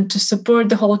passion and to support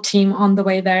the whole team on the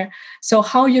way there. So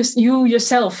how you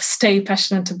yourself stay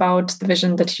passionate about the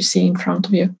vision that you see in front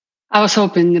of you? I was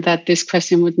hoping that this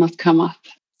question would not come up.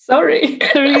 Sorry.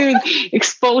 It really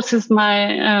exposes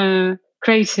my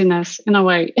craziness in a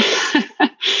way.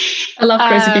 I love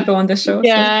crazy people on the show.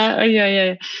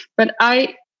 Yeah. But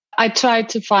I try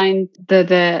to find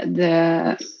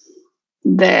the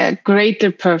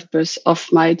greater purpose of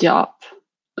my job,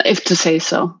 if to say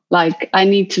so. Like I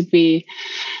need to be,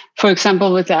 for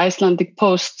example, with the Icelandic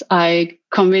Post, I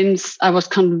was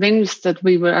convinced that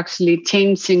we were actually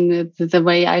changing the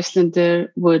way Icelanders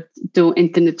would do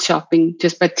internet shopping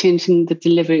just by changing the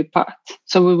delivery part.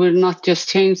 So we were not just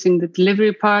changing the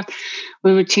delivery part,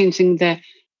 we were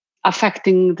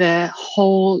affecting the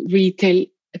whole retail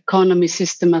economy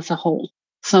system as a whole.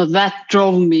 So that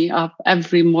drove me up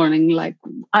every morning. Like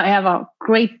I have a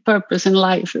great purpose in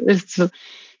life.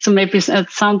 So maybe it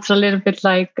sounds a little bit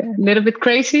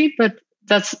crazy, but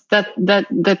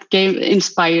that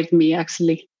inspired me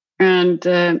actually. And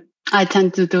I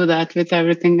tend to do that with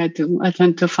everything I do. I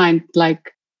tend to find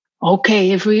like,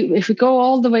 okay, if we go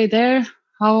all the way there,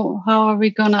 how are we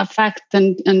going to affect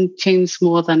and change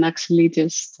more than actually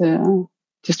just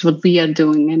what we are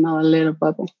doing in our little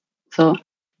bubble? So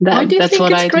why do you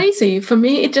think it's crazy? For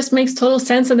me, it just makes total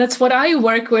sense. And that's what I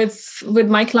work with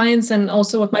my clients and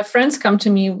also with my friends come to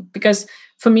me, because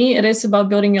for me, it is about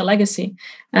building your legacy.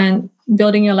 And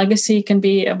building your legacy can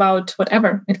be about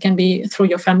whatever. It can be through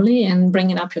your family and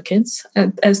bringing up your kids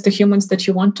as the humans that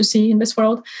you want to see in this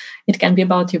world. It can be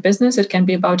about your business. It can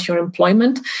be about your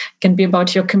employment. It can be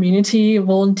about your community,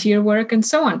 volunteer work, and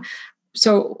so on.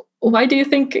 So why do you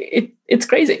think it's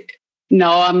crazy?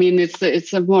 No, I mean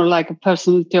it's more like a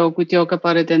personal joke. We joke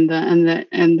about it in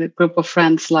the group of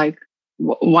friends. Like,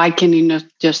 why can you not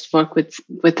just work with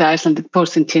the Icelandic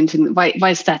Post and changing? Why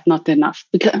is that not enough?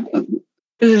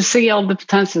 Because see all the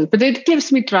potential, but it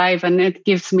gives me drive and it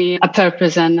gives me a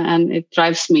purpose and it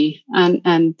drives me.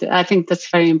 And I think that's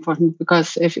very important,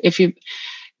 because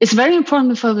it's very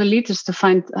important for the leaders to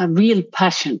find a real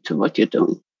passion to what you're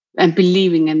doing and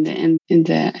believing in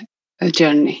the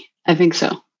journey. I think so.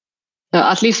 So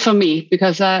at least for me,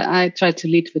 because I try to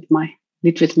lead with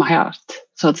my heart,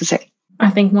 so to say. I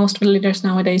think most of the leaders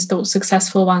nowadays, those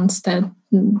successful ones that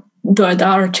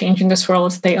are changing this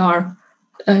world, they are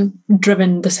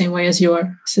driven the same way as you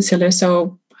are, Sesselia.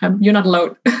 So you're not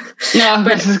alone. No,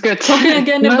 but this is good. Talking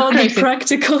again about crazy. The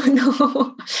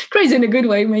practical, crazy in a good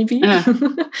way, maybe.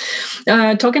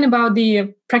 Yeah. Talking about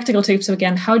the practical tips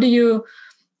again, how do you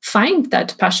find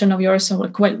that passion of yours? So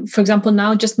like for example,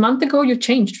 now just a month ago, you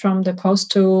changed from the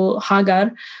Post to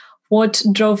Hagar. What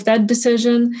drove that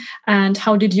decision, and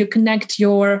how did you connect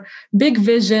your big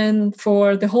vision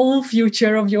for the whole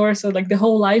future of yours, or like the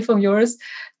whole life of yours,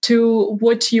 to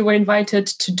what you were invited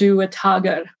to do at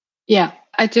Hagar? Yeah,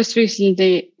 I just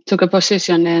recently took a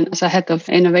position as a head of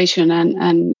innovation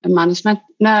and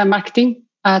marketing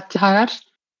at Hagar.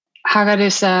 Hagar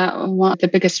is one of the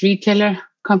biggest retailer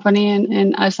company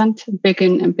in Iceland, big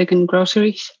in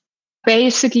groceries.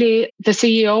 Basically, the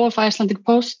CEO of Icelandic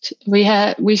Post, we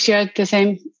shared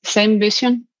the same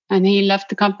vision, and he left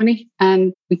the company,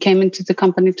 and we came into the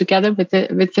company together with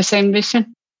the same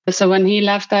vision. So when he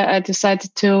left, I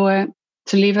decided to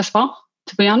leave as well,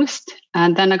 to be honest.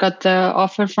 And then I got the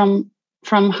offer from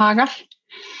Hagar,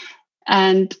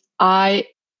 and I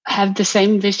have the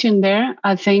same vision there.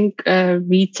 I think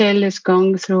retail is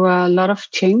going through a lot of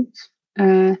change.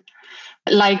 All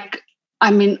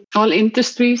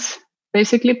industries,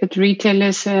 basically, but retail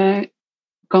is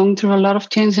going through a lot of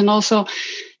change. And also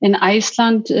in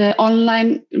Iceland,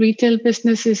 online retail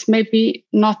business is maybe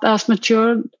not as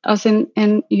mature as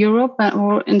in Europe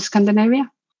or in Scandinavia.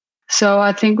 So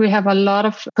I think we have a lot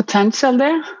of potential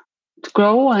there to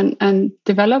grow and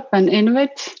develop and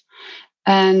innovate.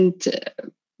 And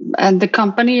the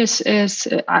company is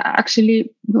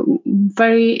actually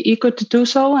very eager to do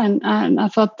so. And I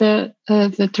thought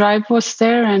the drive was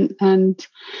there. And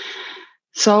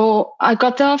so I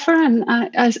got the offer, and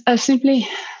I simply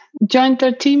joined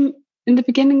their team in the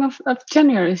beginning of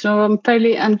January. So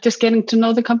I'm just getting to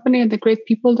know the company and the great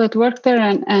people that work there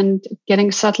and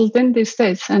getting settled in these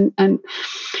days.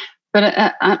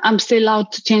 But I'm still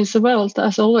out to change the world,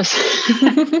 as always.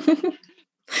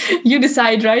 You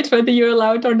decide, right, whether you're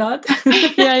allowed or not.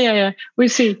 Yeah. We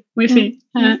see.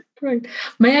 Great.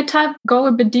 May I go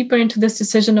a bit deeper into this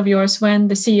decision of yours? When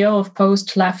the CEO of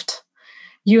Post left,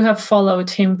 you have followed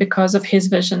him because of his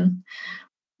vision.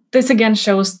 This again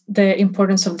shows the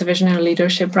importance of the visionary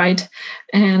leadership, right?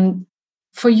 And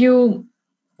for you,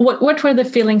 what were the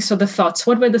feelings or the thoughts?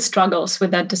 What were the struggles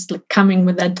with that, just coming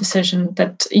with that decision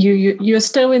that you're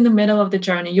still in the middle of the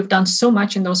journey? You've done so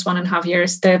much in those 1.5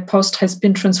 years. The Post has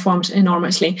been transformed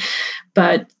enormously,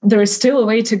 but there is still a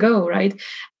way to go, right?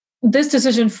 This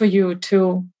decision for you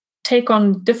to take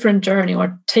on different journey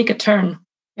or take a turn.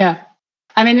 Yeah.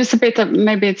 I mean, it's a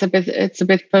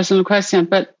bit personal question,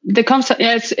 but there comes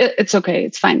it's okay,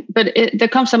 it's fine. But there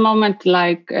comes a moment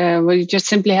like where you just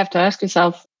simply have to ask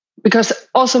yourself, because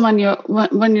also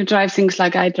when you drive things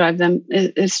like I drive them,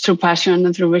 it's through passion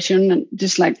and through vision, and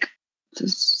just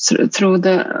through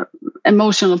the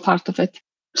emotional part of it.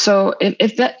 So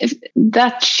if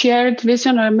that shared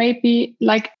vision, or maybe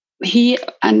like he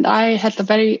and I had a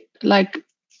very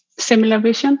similar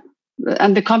vision,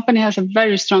 and the company has a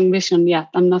very strong vision yet.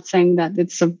 I'm not saying that.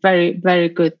 It's a very, very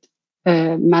good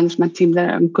management team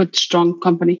there, a good, strong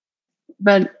company.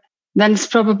 But then it's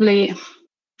probably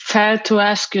fair to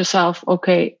ask yourself,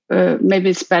 okay, maybe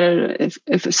it's better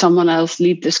if someone else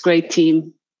lead this great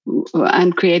team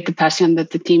and create the passion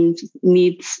that the team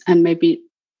needs. And maybe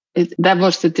that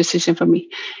was the decision for me.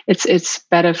 It's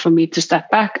better for me to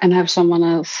step back and have someone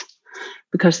else,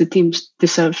 because the team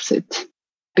deserves it,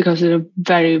 because there are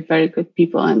very, very good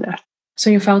people in there. So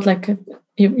you felt like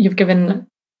you've given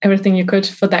everything you could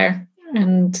for there,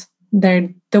 and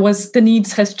there was the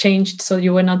needs has changed, so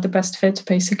you were not the best fit,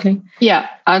 basically. Yeah,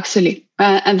 actually,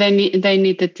 and they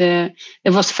needed. It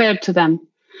was fair to them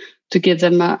to give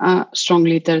them a strong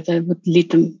leader that would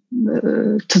lead them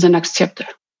to the next chapter.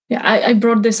 Yeah, I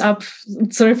brought this up.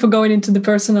 Sorry for going into the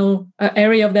personal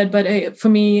area of that, but for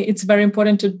me, it's very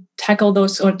important to tackle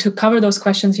those, or to cover those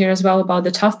questions here as well, about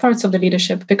the tough parts of the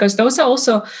leadership, because those are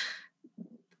also,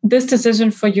 this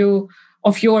decision for you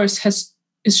of yours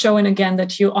is showing again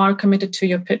that you are committed to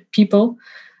your people.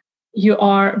 You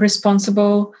are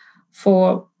responsible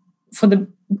for the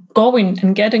going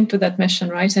and getting to that mission,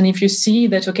 right? And if you see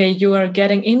that, okay, you are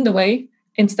getting in the way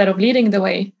instead of leading the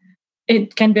way,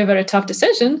 it can be a very tough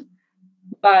decision,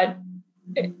 but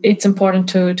it's important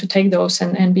to take those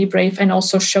and be brave, and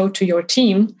also show to your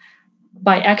team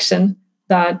by action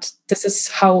that this is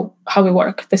how we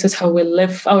work. This is how we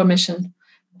live our mission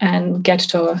and get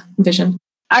to our vision.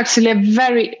 Actually, a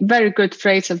very, very good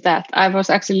phrase of that. I was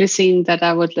actually seeing that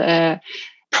I would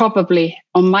probably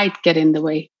or might get in the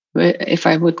way if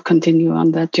I would continue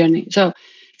on that journey.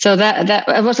 So that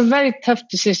it was a very tough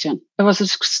decision. It was an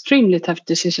extremely tough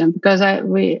decision, because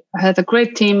we had a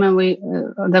great team, and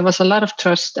there was a lot of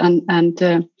trust and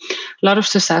a lot of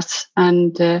success,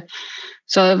 and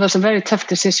so it was a very tough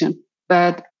decision.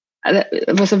 But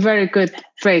it was a very good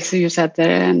phrase you said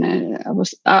there, and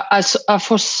I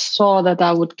foresaw that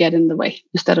I would get in the way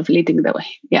instead of leading the way.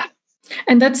 Yeah,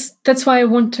 and that's why I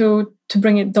want to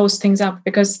bring those things up,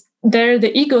 because there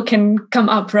the ego can come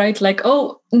up, right? Like,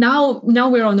 oh, now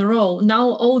we're on a roll. Now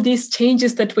all these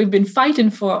changes that we've been fighting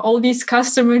for, all these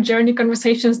customer journey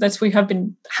conversations that we have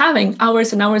been having,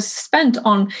 hours and hours spent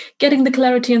on getting the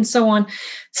clarity and so on,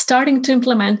 starting to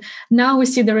implement. Now we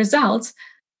see the results,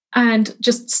 and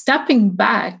just stepping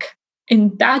back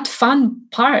in that fun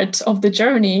part of the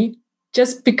journey,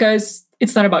 just because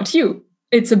it's not about you.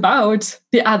 It's about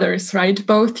the others, right?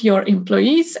 Both your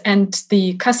employees and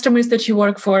the customers that you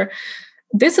work for.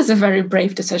 This is a very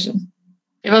brave decision.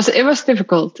 It was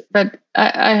difficult, but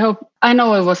I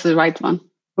know it was the right one.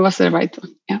 It was the right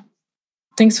one. Yeah.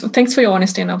 Thanks for your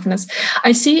honesty and openness.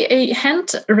 I see a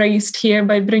hand raised here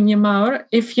by Brynje Maur.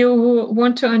 If you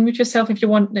want to unmute yourself, if you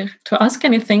want to ask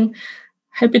anything,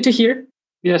 happy to hear.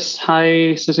 Yes.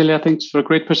 Hi, Sesselia. Thanks for a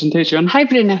great presentation. Hi,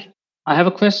 Brynje. I have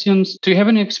a question. Do you have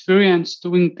any experience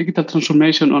doing digital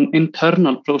transformation on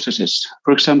internal processes?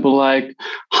 For example, like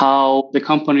how the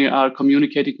company are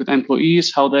communicating with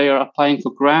employees, how they are applying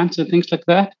for grants and things like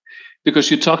that?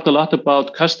 Because you talked a lot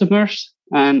about customers,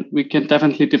 and we can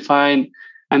definitely define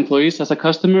employees as a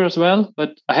customer as well.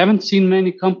 But I haven't seen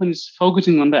many companies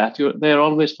focusing on that. They are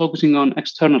always focusing on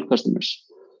external customers.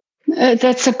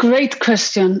 That's a great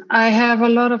question. I have a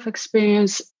lot of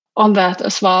experience on that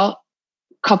as well.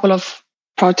 Couple of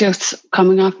projects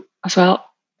coming up as well.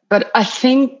 But I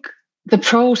think the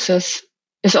process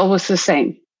is always the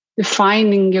same.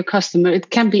 Defining your customer. It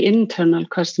can be internal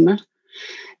customer.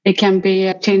 It can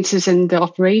be changes in the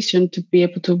operation to be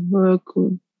able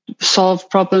to solve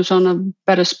problems on a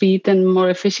better speed and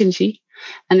more efficiency.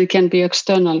 And it can be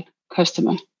external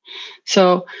customer.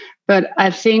 So, but I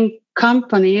think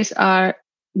companies are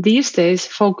these days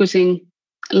focusing,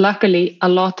 luckily, a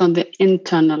lot on the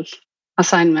internal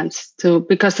assignments too,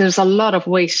 because there's a lot of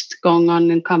waste going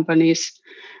on in companies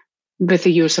with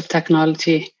the use of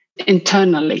technology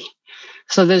internally.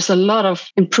 So there's a lot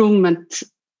of improvement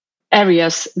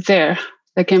areas there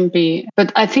that can be.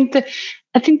 But I think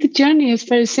the journey is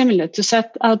very similar, to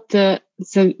set out the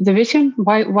vision.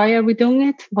 Why are we doing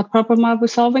it? What problem are we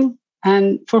solving?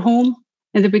 And for whom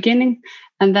in the beginning?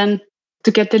 And then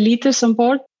to get the leaders on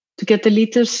board, to get the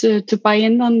leaders to buy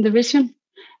in on the vision.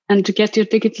 and to get your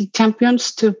digital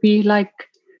champions to be like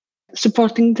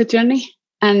supporting the journey,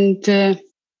 and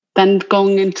then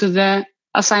going into the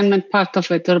assignment part of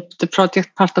it, or the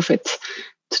project part of it,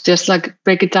 to just like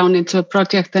break it down into a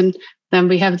project. And then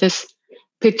we have this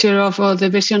picture of, or the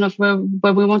vision of where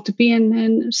we want to be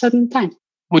in a certain time.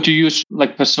 Would you use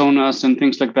like personas and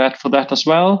things like that for that as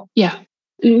well? Yeah,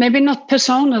 maybe not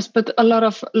personas, but a lot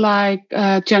of like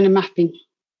journey mapping.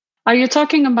 Are you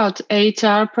talking about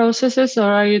HR processes,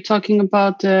 or are you talking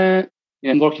about?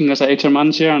 I'm working as an HR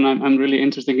manager, and I'm really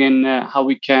interested in how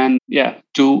we can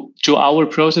do our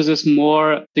processes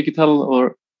more digital.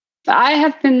 Or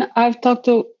I've talked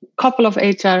to a couple of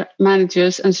HR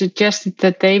managers and suggested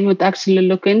that they would actually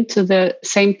look into the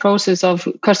same process of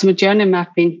customer journey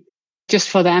mapping, just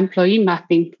for the employee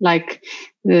mapping, like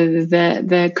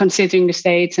the considering the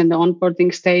states and the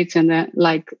onboarding states and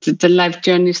the life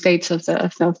journey states of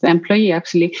the employee,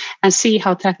 actually, and see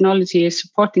how technology is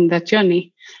supporting that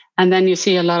journey. And then if you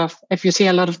see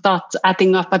a lot of dots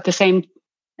adding up at the same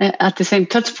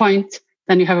touch point,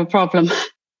 then you have a problem.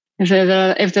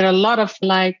 If there are a lot of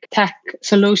like tech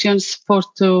solutions supposed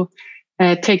to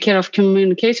take care of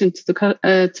communication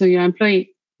to your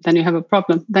employee, then you have a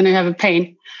problem. Then you have a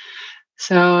pain.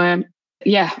 So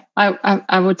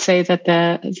I would say that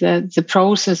the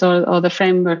process or the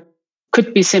framework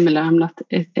could be similar. I'm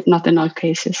not in all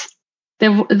cases.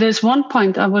 There's one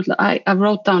point I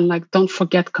wrote down, like, don't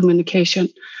forget communication.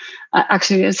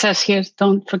 Actually, it says here,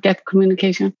 don't forget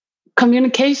communication.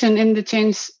 Communication in the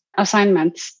change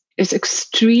assignments is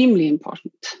extremely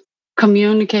important.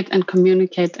 Communicate and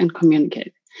communicate and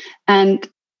communicate. And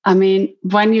I mean,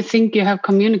 when you think you have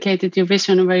communicated your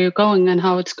vision of where you're going and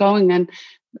how it's going, and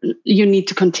you need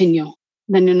to continue,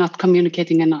 then you're not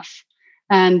communicating enough.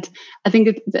 And I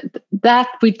think that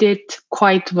we did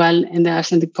quite well in the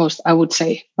Icelandic Post, I would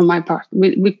say, for my part.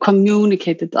 We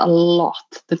communicated a lot.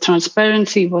 The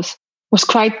transparency was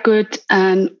quite good,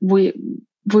 and we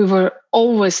were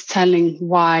always telling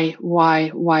why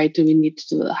do we need to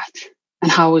do that, and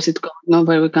how is it going, and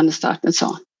where we're going to start, and so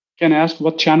on. Can I ask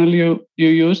what channel you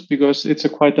used? Because it's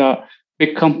quite a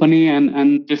big company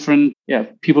and different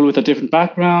people with a different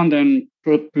background, and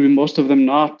probably most of them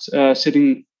not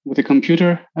sitting with a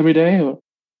computer every day. Or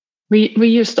we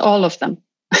used all of them.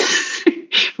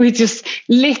 We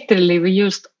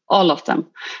used all of them.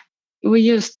 We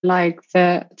used like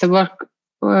the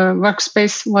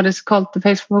workspace, what is called, the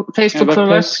Facebook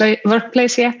for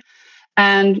workplace, yeah.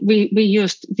 And we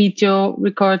used video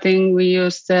recording. We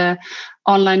used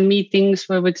online meetings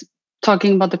where we're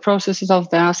talking about the processes of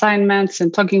the assignments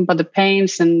and talking about the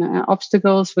pains and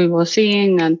obstacles we were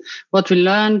seeing and what we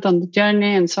learned on the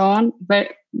journey and so on. But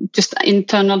just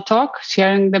internal talk,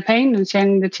 sharing the pain and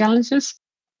sharing the challenges.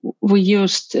 We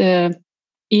used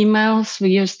emails. We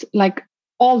used like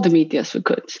all the medias we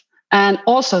could, and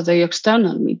also the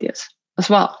external medias as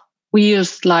well. We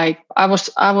used like I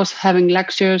was having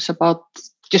lectures about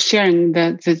just sharing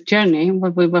the journey,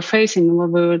 what we were facing, what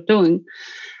we were doing,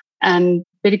 and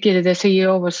Birgir, the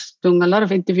CEO, was doing a lot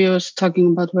of interviews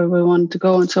talking about where we wanted to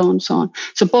go and so on and so on.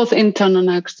 So both internal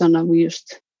and external, we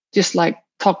used just like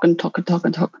talk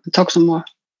some more.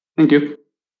 Thank you.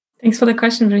 Thanks for the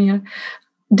question, Brynjar.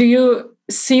 Do you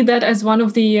see that as one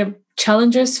of the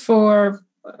challenges for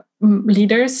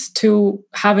leaders to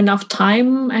have enough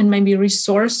time and maybe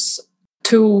resource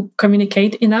to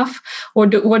communicate enough? Or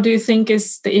what do you think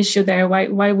is the issue there?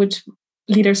 Why would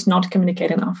leaders not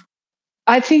communicate enough?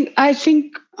 I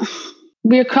think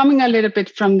we're coming a little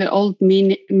bit from the old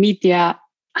media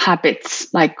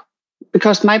habits, like,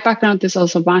 because my background is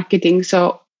also marketing.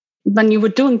 So when you were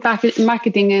doing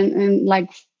marketing in like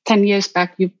 10 years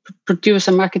back, you produce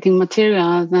a marketing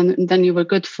material, and then you were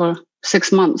good for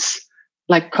 6 months,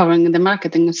 like covering the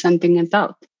marketing and sending it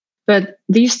out. But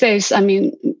these days, I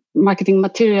mean, marketing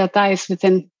material dies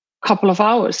within a couple of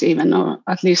hours even, or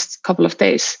at least a couple of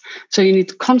days. So you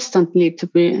need constantly to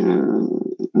be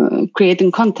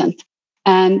creating content.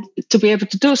 And to be able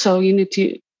to do so, you need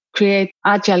to create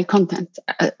agile content,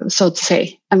 so to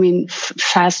say. I mean,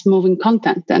 fast-moving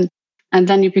content. And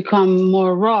then you become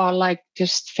more raw, like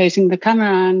just facing the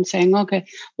camera and saying, okay,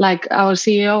 like our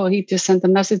CEO, he just sent a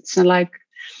message and like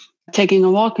taking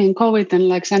a walk in COVID and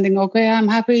like sending, okay, I'm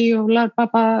happy, you love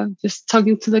Papa, just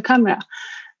talking to the camera.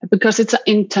 Because it's an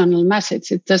internal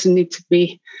message. It doesn't need to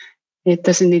be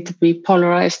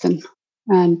polarized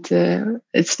and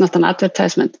it's not an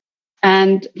advertisement.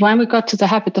 And when we got to the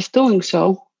habit of doing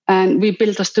so, and we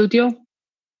built a studio,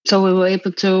 so we were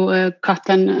able to cut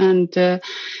and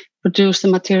produce the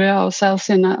material ourselves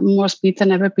in more speed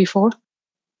than ever before.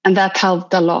 And that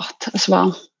helped a lot as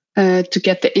well to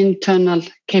get the internal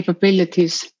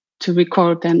capabilities to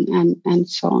record and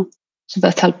so on. So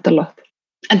that helped a lot.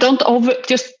 And don't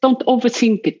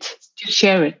overthink it. Just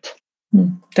share it.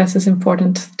 That is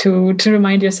important to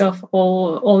remind yourself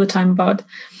all the time about.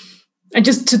 I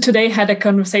just today had a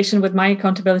conversation with my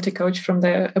accountability coach from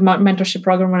the mentorship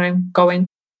program where I'm going,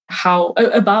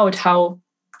 about how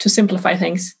to simplify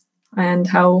things and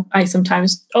how I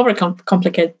sometimes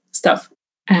overcomplicate stuff,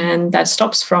 and that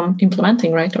stops from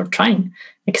implementing, right, or trying,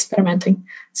 experimenting.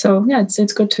 So yeah,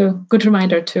 it's good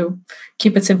reminder to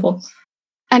keep it simple.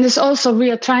 And it's also,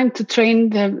 we are trying to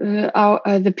train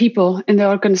the people in the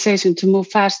organization to move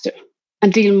faster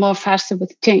and deal more faster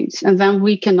with change. And then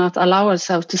we cannot allow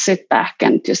ourselves to sit back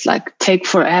and just like take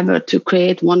forever to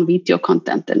create one video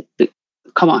content. And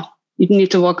come on, you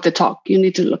need to walk the talk. You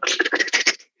need to look,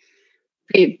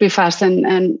 be fast.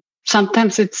 And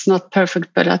sometimes it's not perfect,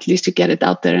 but at least you get it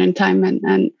out there in time.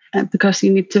 And because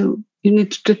you need to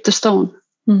drip the stone.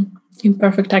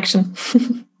 Imperfect action.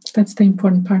 That's the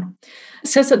important part.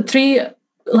 Sessa, 3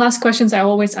 last questions I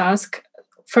always ask.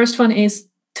 First one is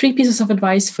 3 pieces of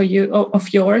advice for you,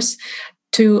 of yours,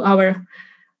 to our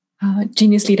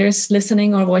genius leaders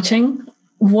listening or watching.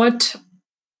 What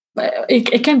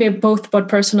it can be both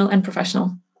personal and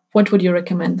professional. What would you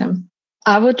recommend them?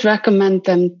 I would recommend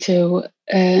them to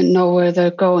know where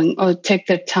they're going, or take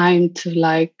their time to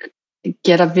like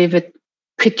get a vivid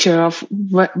picture of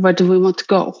where do we want to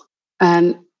go,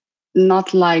 and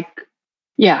not like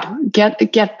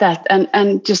get that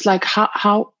and just like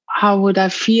how would I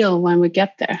feel when we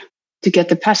get there, to get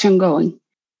the passion going.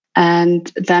 And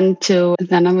then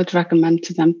I would recommend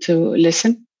to them to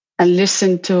listen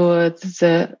to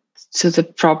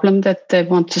the problem that they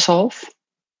want to solve.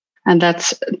 And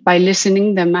that's by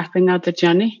listening, they're mapping out the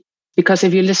journey. Because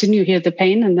if you listen, you hear the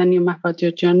pain, and then you map out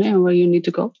your journey and where you need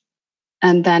to go.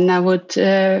 And then I would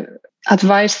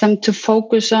advise them to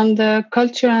focus on the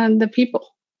culture and the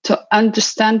people, to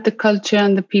understand the culture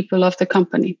and the people of the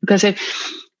company. Because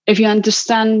if you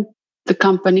understand the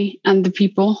company and the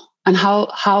people and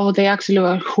how they actually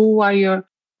are, who are your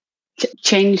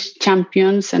change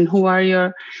champions and who are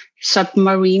your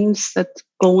submarines that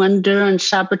go under and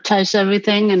sabotage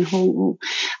everything, and who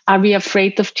are we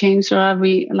afraid of change, or are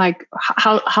we like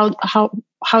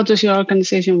how does your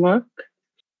organization work?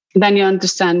 Then you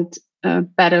understand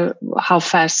better how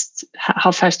fast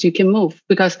you can move.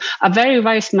 Because a very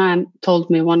wise man told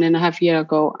me 1.5 years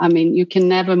ago, I mean, you can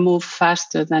never move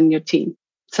faster than your team.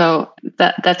 So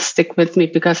that stick with me,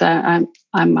 because I'm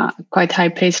a quite high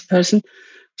paced person.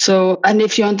 So, and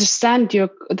if you understand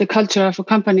the culture of a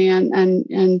company and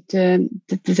the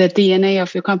DNA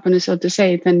of your company, so to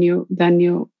say, then you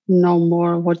know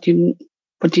more what you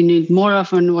need more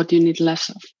of and what you need less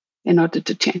of in order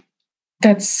to change.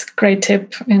 That's a great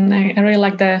tip, and I really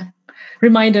like the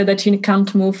reminder that you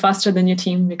can't move faster than your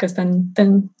team, because then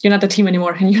you're not a team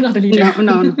anymore and you're not a leader.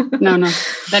 No.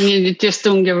 Then you're just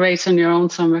doing your race on your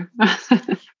own somewhere.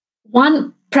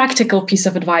 One practical piece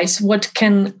of advice: what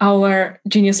can our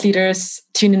genius leaders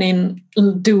tuning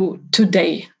in do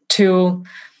today to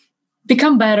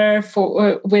become better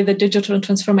with the digital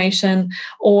transformation,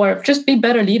 or just be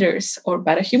better leaders or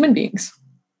better human beings?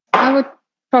 I would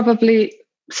probably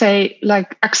say,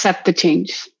 like, accept the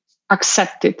change,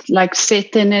 accept it, like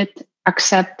sit in it,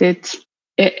 accept it.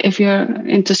 If you're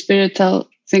into spiritual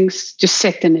things, just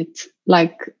sit in it,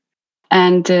 like,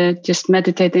 and just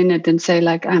meditate in it and say,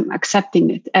 like, I'm accepting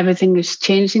it. Everything is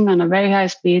changing on a very high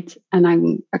speed, and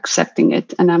I'm accepting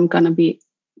it, and I'm going to be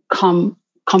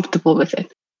comfortable with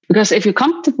it. Because if you're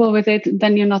comfortable with it,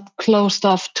 then you're not closed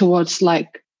off towards,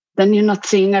 like, then you're not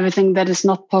seeing everything that is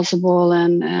not possible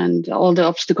and all the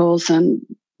obstacles, and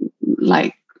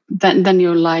like then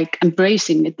you're like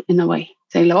embracing it in a way.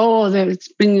 Say, oh, it's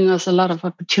bringing us a lot of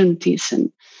opportunities,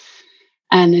 and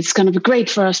it's going to be great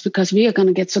for us because we are going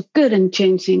to get so good in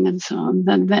changing and so on.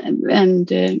 And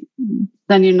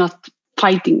then you're not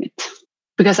fighting it.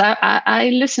 Because I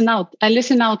listen out. I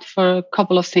listen out for a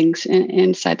couple of things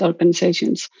inside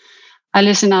organizations. I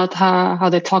listen out how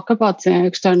they talk about the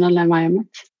external environment.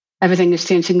 Everything is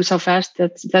changing so fast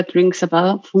that rings a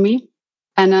bell for me.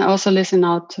 And I also listen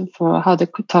out for how they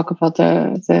could talk about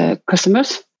the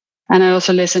customers. And I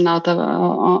also listen out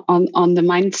on the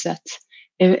mindset.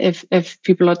 If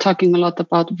people are talking a lot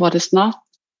about what is not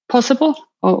possible,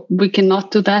 or we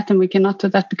cannot do that and we cannot do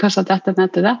that because of that and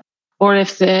that and that, or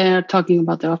if they're talking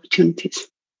about the opportunities,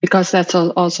 because that's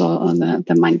also on the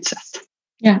mindset.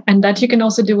 Yeah, and that you can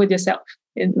also do with yourself,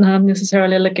 not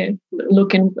necessarily looking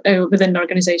within the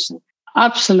organization.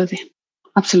 Absolutely,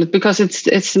 because it's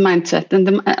the mindset,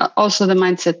 and also the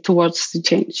mindset towards the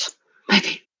change.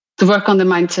 Maybe to work on the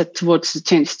mindset towards the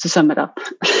change, to sum it up.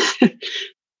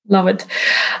 Love it.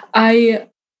 I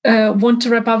want to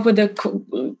wrap up with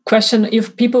a question.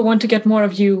 If people want to get more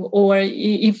of you, or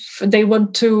if they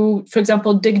want to, for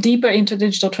example, dig deeper into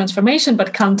digital transformation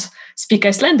but can't speak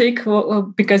Icelandic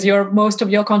because most of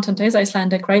your content is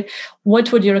Icelandic, right?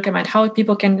 What would you recommend? How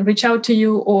people can reach out to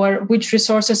you, or which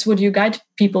resources would you guide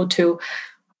people to?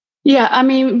 Yeah, I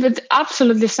mean, but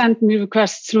absolutely send me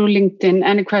requests through LinkedIn.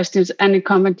 Any questions, any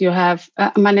comment you have.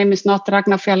 My name is not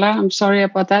Ragnar Fjallar. I'm sorry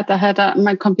about that. I had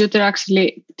my computer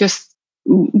actually just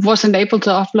wasn't able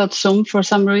to upload Zoom for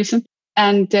some reason.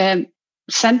 And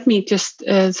send me just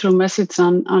through message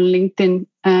on LinkedIn.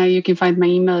 You can find my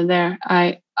email there.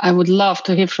 I would love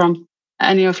to hear from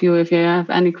any of you if you have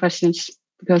any questions,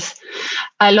 because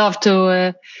I love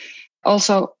to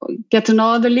also get to know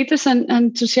other leaders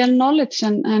and to share knowledge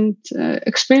and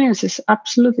experiences.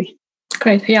 Absolutely.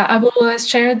 Great. Yeah, I will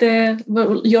share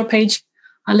your page,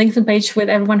 a LinkedIn page, with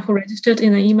everyone who registered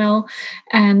in an email.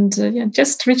 And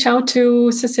just reach out to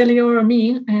Sesselia or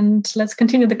me, and let's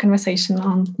continue the conversation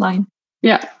online.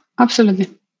 Yeah, absolutely.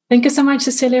 Thank you so much,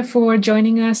 Sesselia, for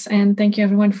joining us. And thank you,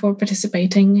 everyone, for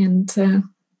participating. And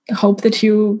I hope that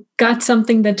you got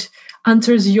something that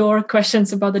answers your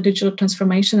questions about the digital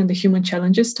transformation and the human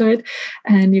challenges to it.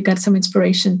 And you got some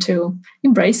inspiration to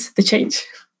embrace the change.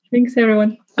 Thanks,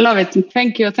 everyone. I love it.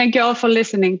 Thank you. Thank you all for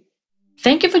listening.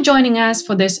 Thank you for joining us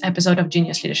for this episode of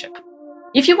Genius Leadership.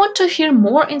 If you want to hear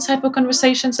more insightful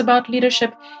conversations about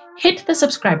leadership, hit the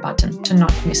subscribe button to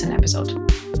not miss an episode.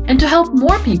 And to help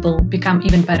more people become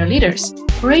even better leaders,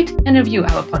 rate and review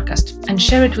our podcast and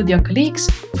share it with your colleagues,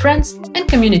 friends, and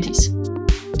communities.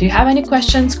 Do you have any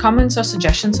questions, comments, or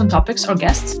suggestions on topics or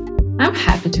guests? I'm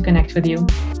happy to connect with you.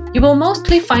 You will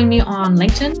mostly find me on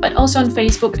LinkedIn, but also on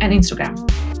Facebook and Instagram.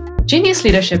 Genius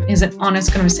Leadership is an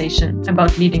honest conversation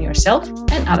about leading yourself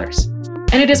and others.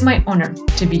 And it is my honor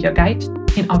to be your guide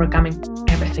in overcoming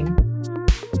everything.